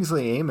 Well,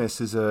 Kingsley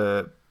Amis is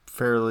a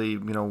fairly,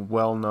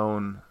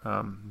 well-known,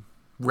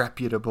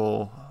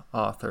 reputable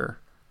author.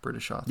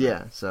 British author.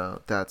 Yeah,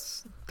 so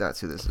that's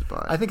who this is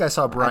by. I think I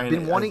saw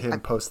Brian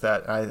post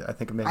that. I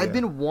think maybe I've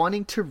been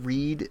wanting to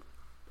read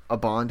a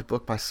Bond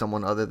book by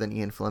someone other than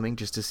Ian Fleming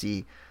just to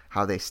see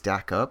how they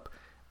stack up.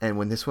 And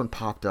when this one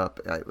popped up,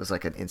 it was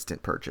like an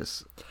instant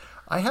purchase.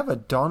 I have a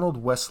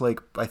Donald Westlake.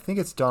 I think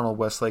it's Donald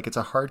Westlake. It's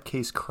a hard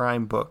case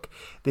crime book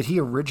that he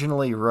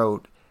originally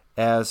wrote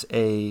as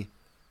a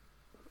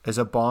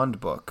Bond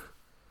book,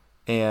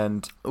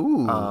 and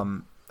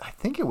I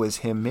think it was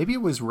him. Maybe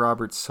it was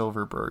Robert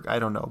Silverberg. I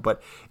don't know,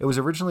 but it was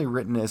originally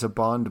written as a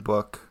Bond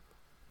book.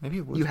 Maybe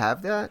it was. You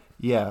have that?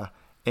 Yeah.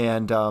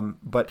 And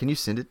but can you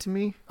send it to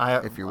me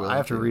if you're willing? I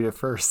have to read it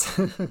first.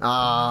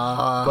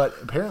 Ah. But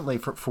apparently,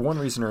 for one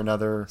reason or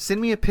another, send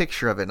me a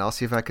picture of it, and I'll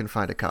see if I can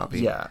find a copy.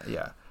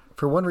 Yeah.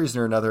 For one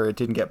reason or another, it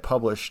didn't get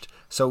published,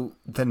 so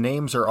the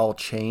names are all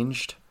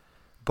changed.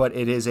 But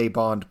it is a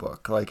Bond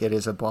book. Like, it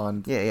is a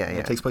Bond. Yeah.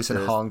 It takes place in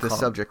Hong Kong. The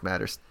subject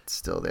matter's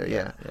still there.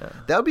 Yeah. Yeah.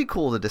 That would be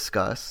cool to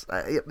discuss.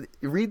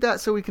 Read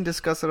that so we can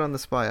discuss it on the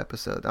Spy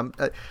episode.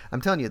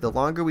 I'm telling you, the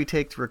longer we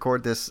take to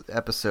record this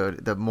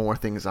episode, the more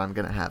things I'm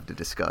going to have to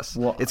discuss.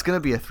 Well, it's going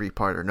to be a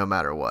 3-parter no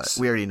matter what.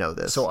 We already know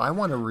this. So I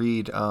want to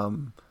read.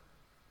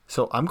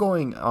 So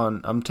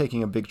I'm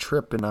taking a big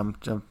trip, and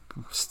I'm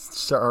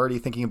already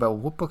thinking about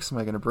what books am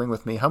I going to bring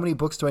with me? How many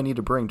books do I need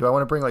to bring? Do I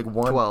want to bring like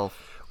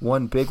 12?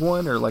 One big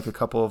one, or like a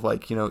couple of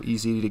like,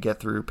 easy to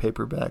get through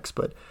paperbacks?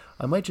 But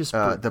I might just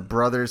the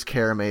Brothers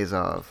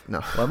Karamazov.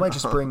 No, well, I might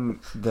just bring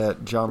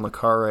that John le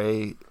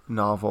Carré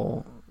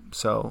novel.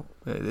 So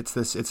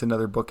it's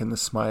another book in the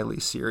Smiley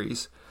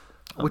series.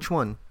 Which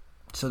one?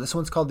 So this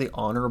one's called The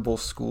Honorable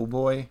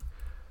Schoolboy.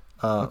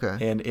 Okay,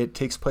 and it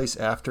takes place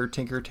after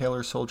Tinker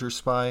Tailor Soldier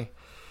Spy.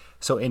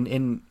 So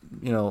in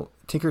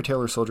Tinker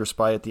Tailor Soldier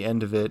Spy, at the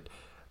end of it,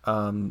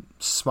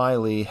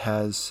 Smiley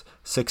has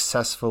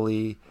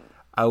successfully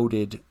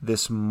outed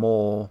this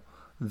mole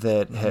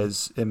that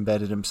has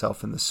embedded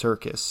himself in the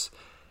circus.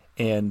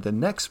 And the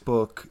next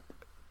book,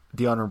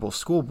 The Honorable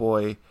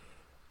Schoolboy,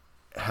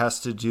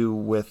 has to do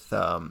with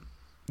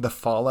the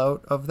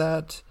fallout of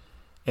that,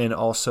 and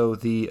also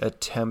the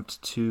attempt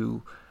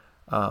to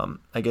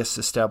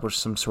establish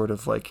some sort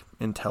of like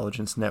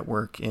intelligence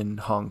network in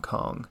Hong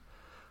Kong.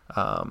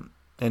 And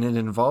it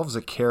involves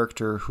a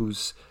character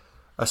who's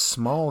a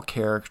small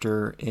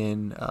character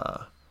in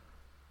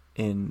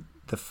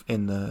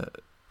the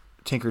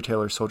Tinker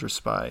Tailor Soldier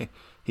Spy.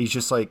 He's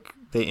just like,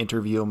 they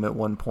interview him at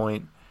one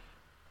point,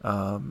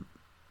 and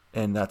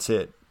that's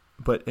it.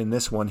 But in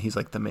this one, he's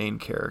like the main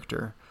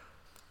character.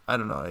 I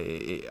don't know.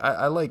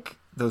 I like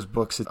those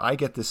books. I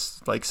get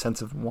this like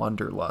sense of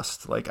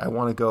wanderlust. Like, I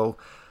want to go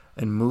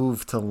and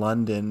move to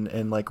London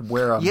and like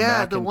wear a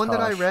Macintosh. The one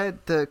that I read,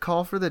 The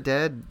Call for the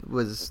Dead,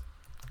 was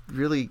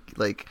really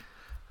like,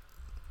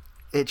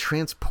 it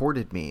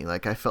transported me.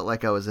 Like, I felt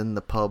like I was in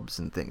the pubs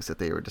and things that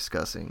they were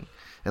discussing,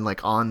 and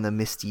like on the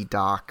misty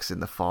docks in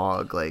the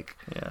fog. Like,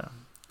 yeah.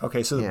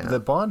 Okay, so the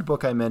Bond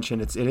book I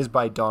mentioned, it is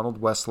by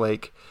Donald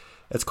Westlake.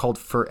 It's called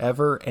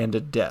Forever and a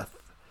Death.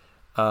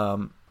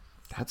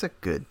 That's a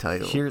good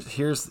title.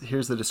 Here's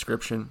the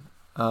description.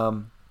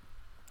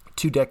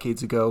 2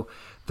 decades ago,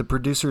 the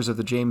producers of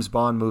the James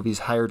Bond movies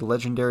hired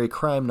legendary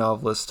crime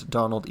novelist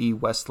Donald E.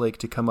 Westlake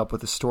to come up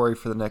with a story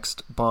for the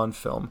next Bond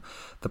film.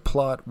 The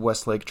plot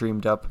Westlake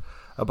dreamed up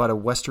about a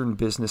Western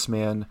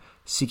businessman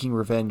seeking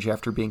revenge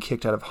after being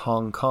kicked out of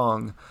Hong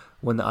Kong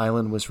when the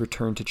island was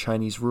returned to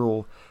Chinese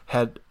rule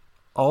had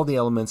all the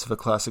elements of a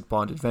classic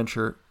Bond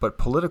adventure, but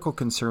political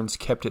concerns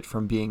kept it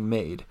from being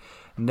made.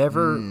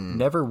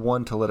 Never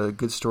one to let a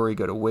good story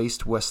go to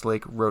waste,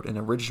 Westlake wrote an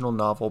original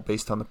novel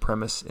based on the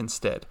premise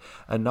instead.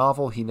 A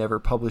novel he never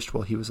published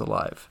while he was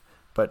alive,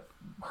 but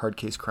Hard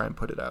Case Crime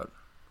put it out.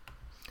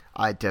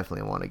 I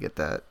definitely want to get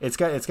that. It's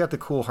got the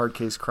cool Hard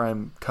Case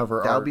Crime cover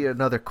art. That'll be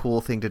another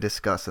cool thing to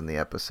discuss in the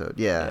episode.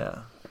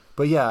 Yeah.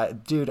 But yeah,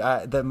 dude,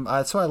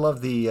 so I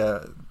love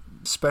the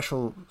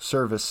special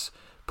service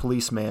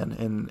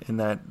policeman in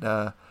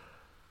that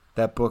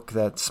book,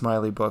 that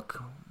Smiley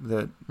book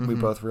that we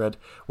both read,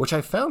 which I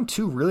found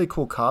 2 really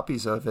cool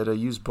copies of at a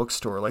used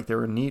bookstore. Like, they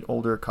were neat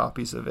older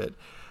copies of it.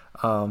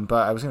 But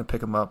I was gonna pick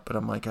them up, but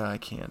I'm like, I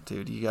can't,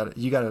 dude. You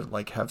gotta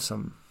like have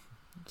some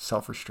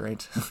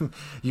self-restraint.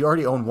 You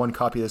already own 1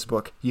 copy of this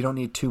book. You don't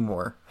need 2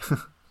 more.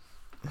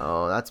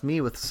 Oh, that's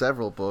me with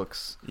several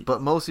books,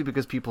 but mostly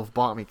because people have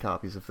bought me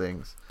copies of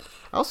things.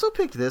 I also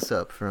picked this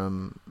up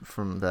from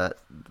that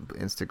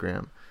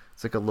Instagram.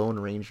 It's like a Lone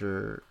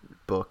Ranger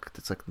book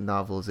that's like a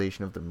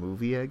novelization of the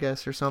movie, I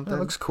guess, or something. It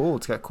looks cool.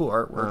 It's got cool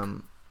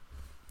artwork.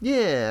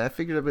 Yeah, I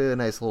figured it'd be a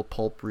nice little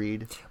pulp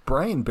read.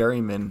 Brian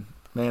Berryman,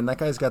 man, that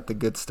guy's got the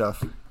good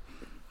stuff.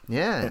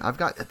 Yeah,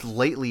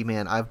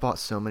 I've bought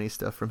so many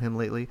stuff from him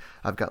lately.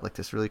 I've got like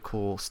this really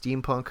cool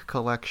steampunk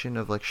collection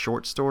of like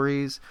short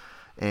stories,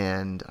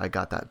 and I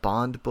got that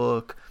Bond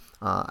book.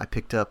 I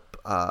picked up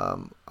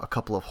a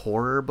couple of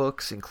horror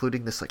books,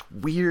 including this like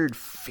weird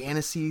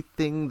fantasy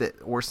thing that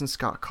Orson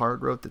Scott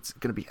Card wrote that's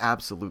going to be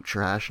absolute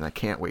trash, and I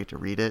can't wait to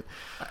read it.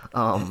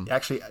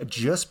 Actually,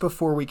 just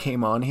before we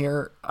came on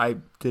here, I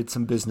did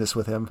some business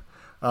with him.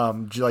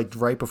 Like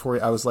right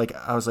before, I was like,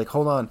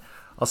 hold on,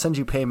 I'll send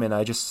you payment.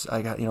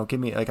 I got, give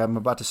me, like, I'm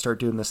about to start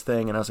doing this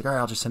thing, and I was like, all right,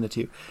 I'll just send it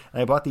to you.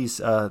 And I bought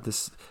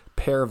this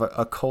pair of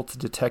occult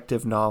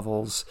detective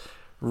novels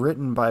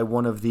written by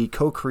one of the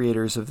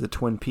co-creators of the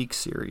Twin Peaks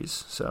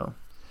series. So,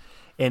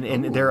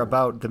 And they're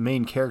about, the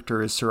main character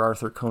is Sir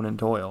Arthur Conan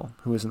Doyle,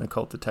 who is an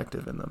occult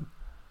detective in them.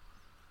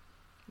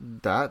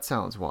 That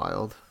sounds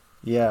wild.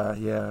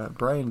 Yeah.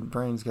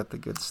 Brian's got the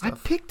good stuff.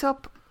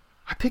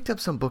 I picked up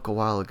some book a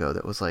while ago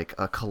that was like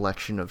a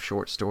collection of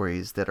short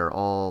stories that are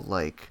all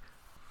like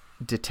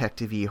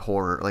detective-y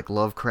horror, like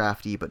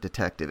Lovecrafty but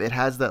detective. It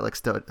has that like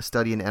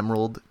Study in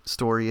Emerald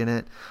story in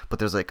it, but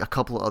there's like a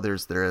couple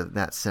others that are in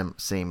that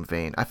same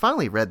vein. I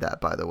finally read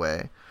that, by the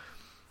way.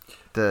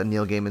 The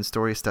Neil Gaiman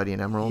story, Study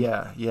in Emerald.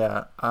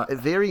 Yeah. A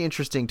very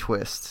interesting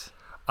twist.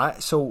 I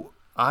met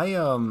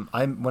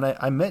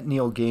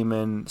Neil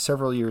Gaiman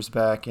several years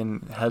back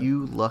and had,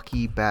 you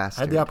lucky bastard,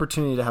 I had the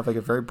opportunity to have like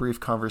a very brief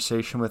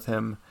conversation with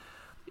him,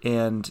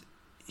 and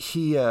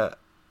he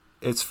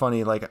it's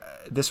funny, like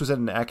this was at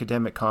an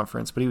academic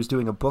conference, but he was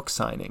doing a book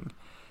signing,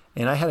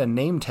 and I had a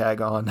name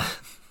tag on.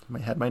 I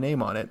had my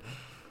name on it,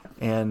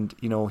 and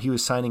he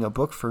was signing a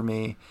book for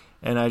me,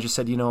 and I just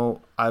said,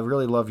 I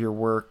really love your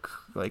work.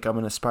 Like, I'm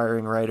an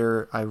aspiring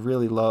writer. I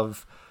really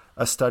love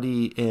A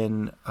Study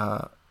in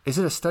is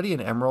it A Study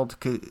in Emerald?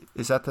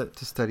 Is that the...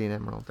 To Study in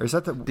Emerald. Or is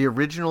that the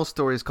original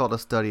story is called A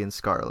Study in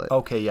Scarlet.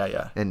 Okay,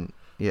 yeah. And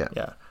yeah.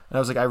 And I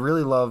was like, I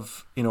really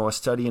love, A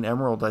Study in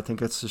Emerald. I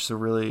think it's just a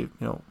really,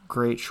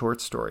 great short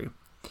story.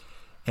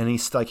 And he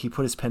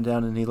put his pen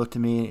down and he looked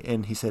at me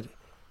and he said,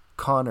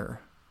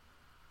 Connor,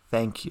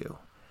 thank you.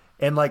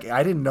 And like,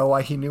 I didn't know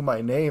why he knew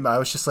my name. I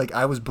was just like,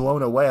 I was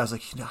blown away. I was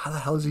like, how the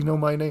hell does he know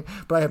my name?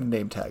 But I have a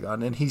name tag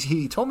on. And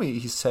he told me,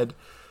 he said,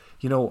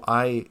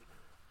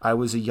 I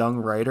was a young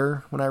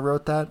writer when I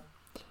wrote that,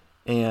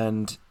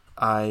 and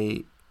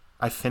I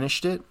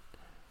finished it,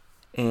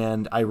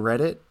 and I read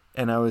it,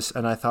 and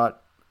I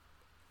thought,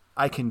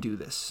 I can do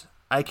this.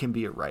 I can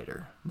be a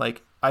writer.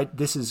 Like,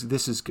 this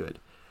is good.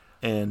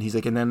 And he's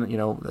like, and then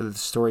the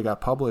story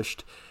got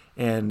published,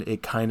 and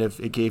it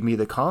gave me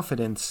the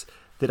confidence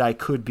that I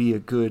could be a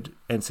good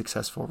and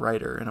successful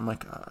writer. And I'm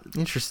like,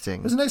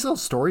 interesting. It was a nice little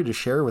story to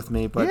share with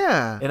me, but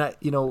yeah. And I,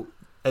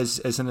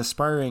 as an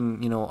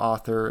aspiring,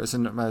 author, as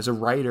a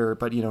writer,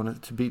 but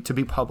to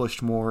be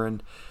published more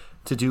and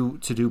to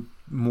do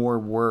more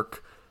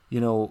work,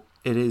 it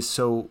is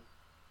so,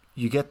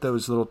 you get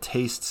those little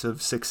tastes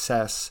of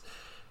success,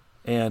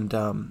 and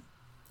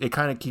it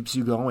kind of keeps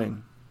you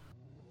going.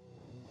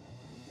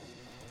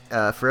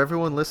 For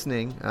everyone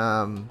listening,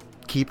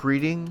 keep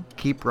reading,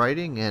 keep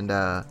writing,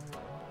 and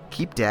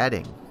keep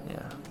dadding.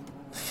 Yeah.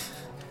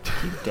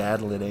 Keep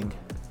dadliting.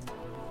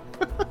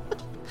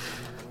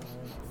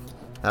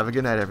 Have a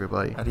good night,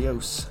 everybody.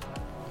 Adios.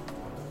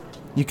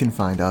 You can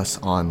find us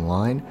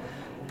online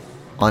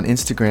on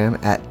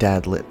Instagram at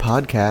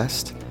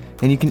dadlitpodcast,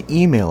 and you can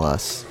email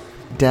us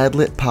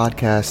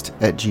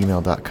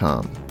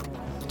dadlitpodcast@gmail.com.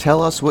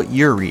 Tell us what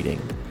you're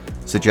reading.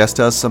 Suggest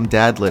us some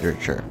dad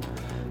literature.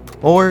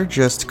 Or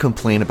just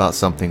complain about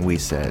something we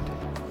said.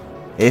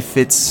 If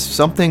it's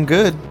something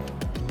good,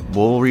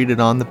 we'll read it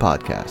on the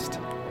podcast.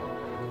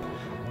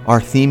 Our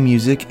theme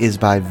music is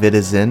by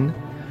Vidazin.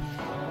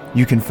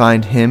 You can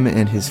find him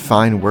and his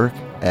fine work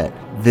at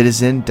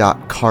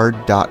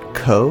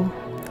vidazin.card.co.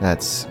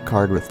 That's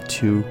card with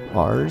 2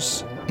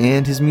 R's.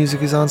 And his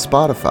music is on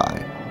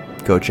Spotify.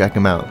 Go check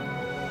him out.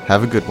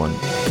 Have a good one.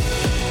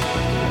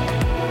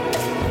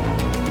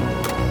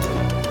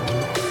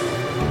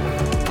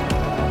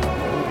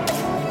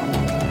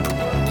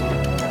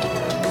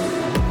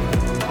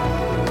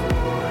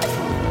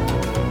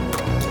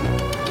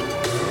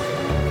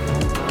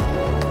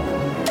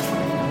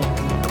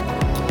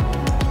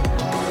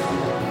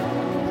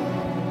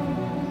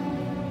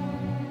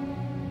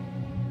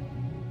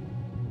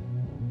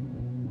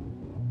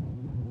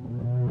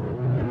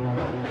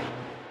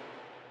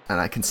 And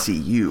I can see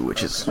you,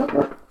 which is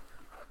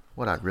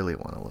what I really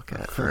want to look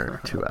at for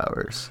 2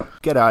 hours.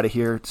 Get out of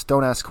here. Just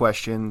don't ask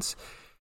questions.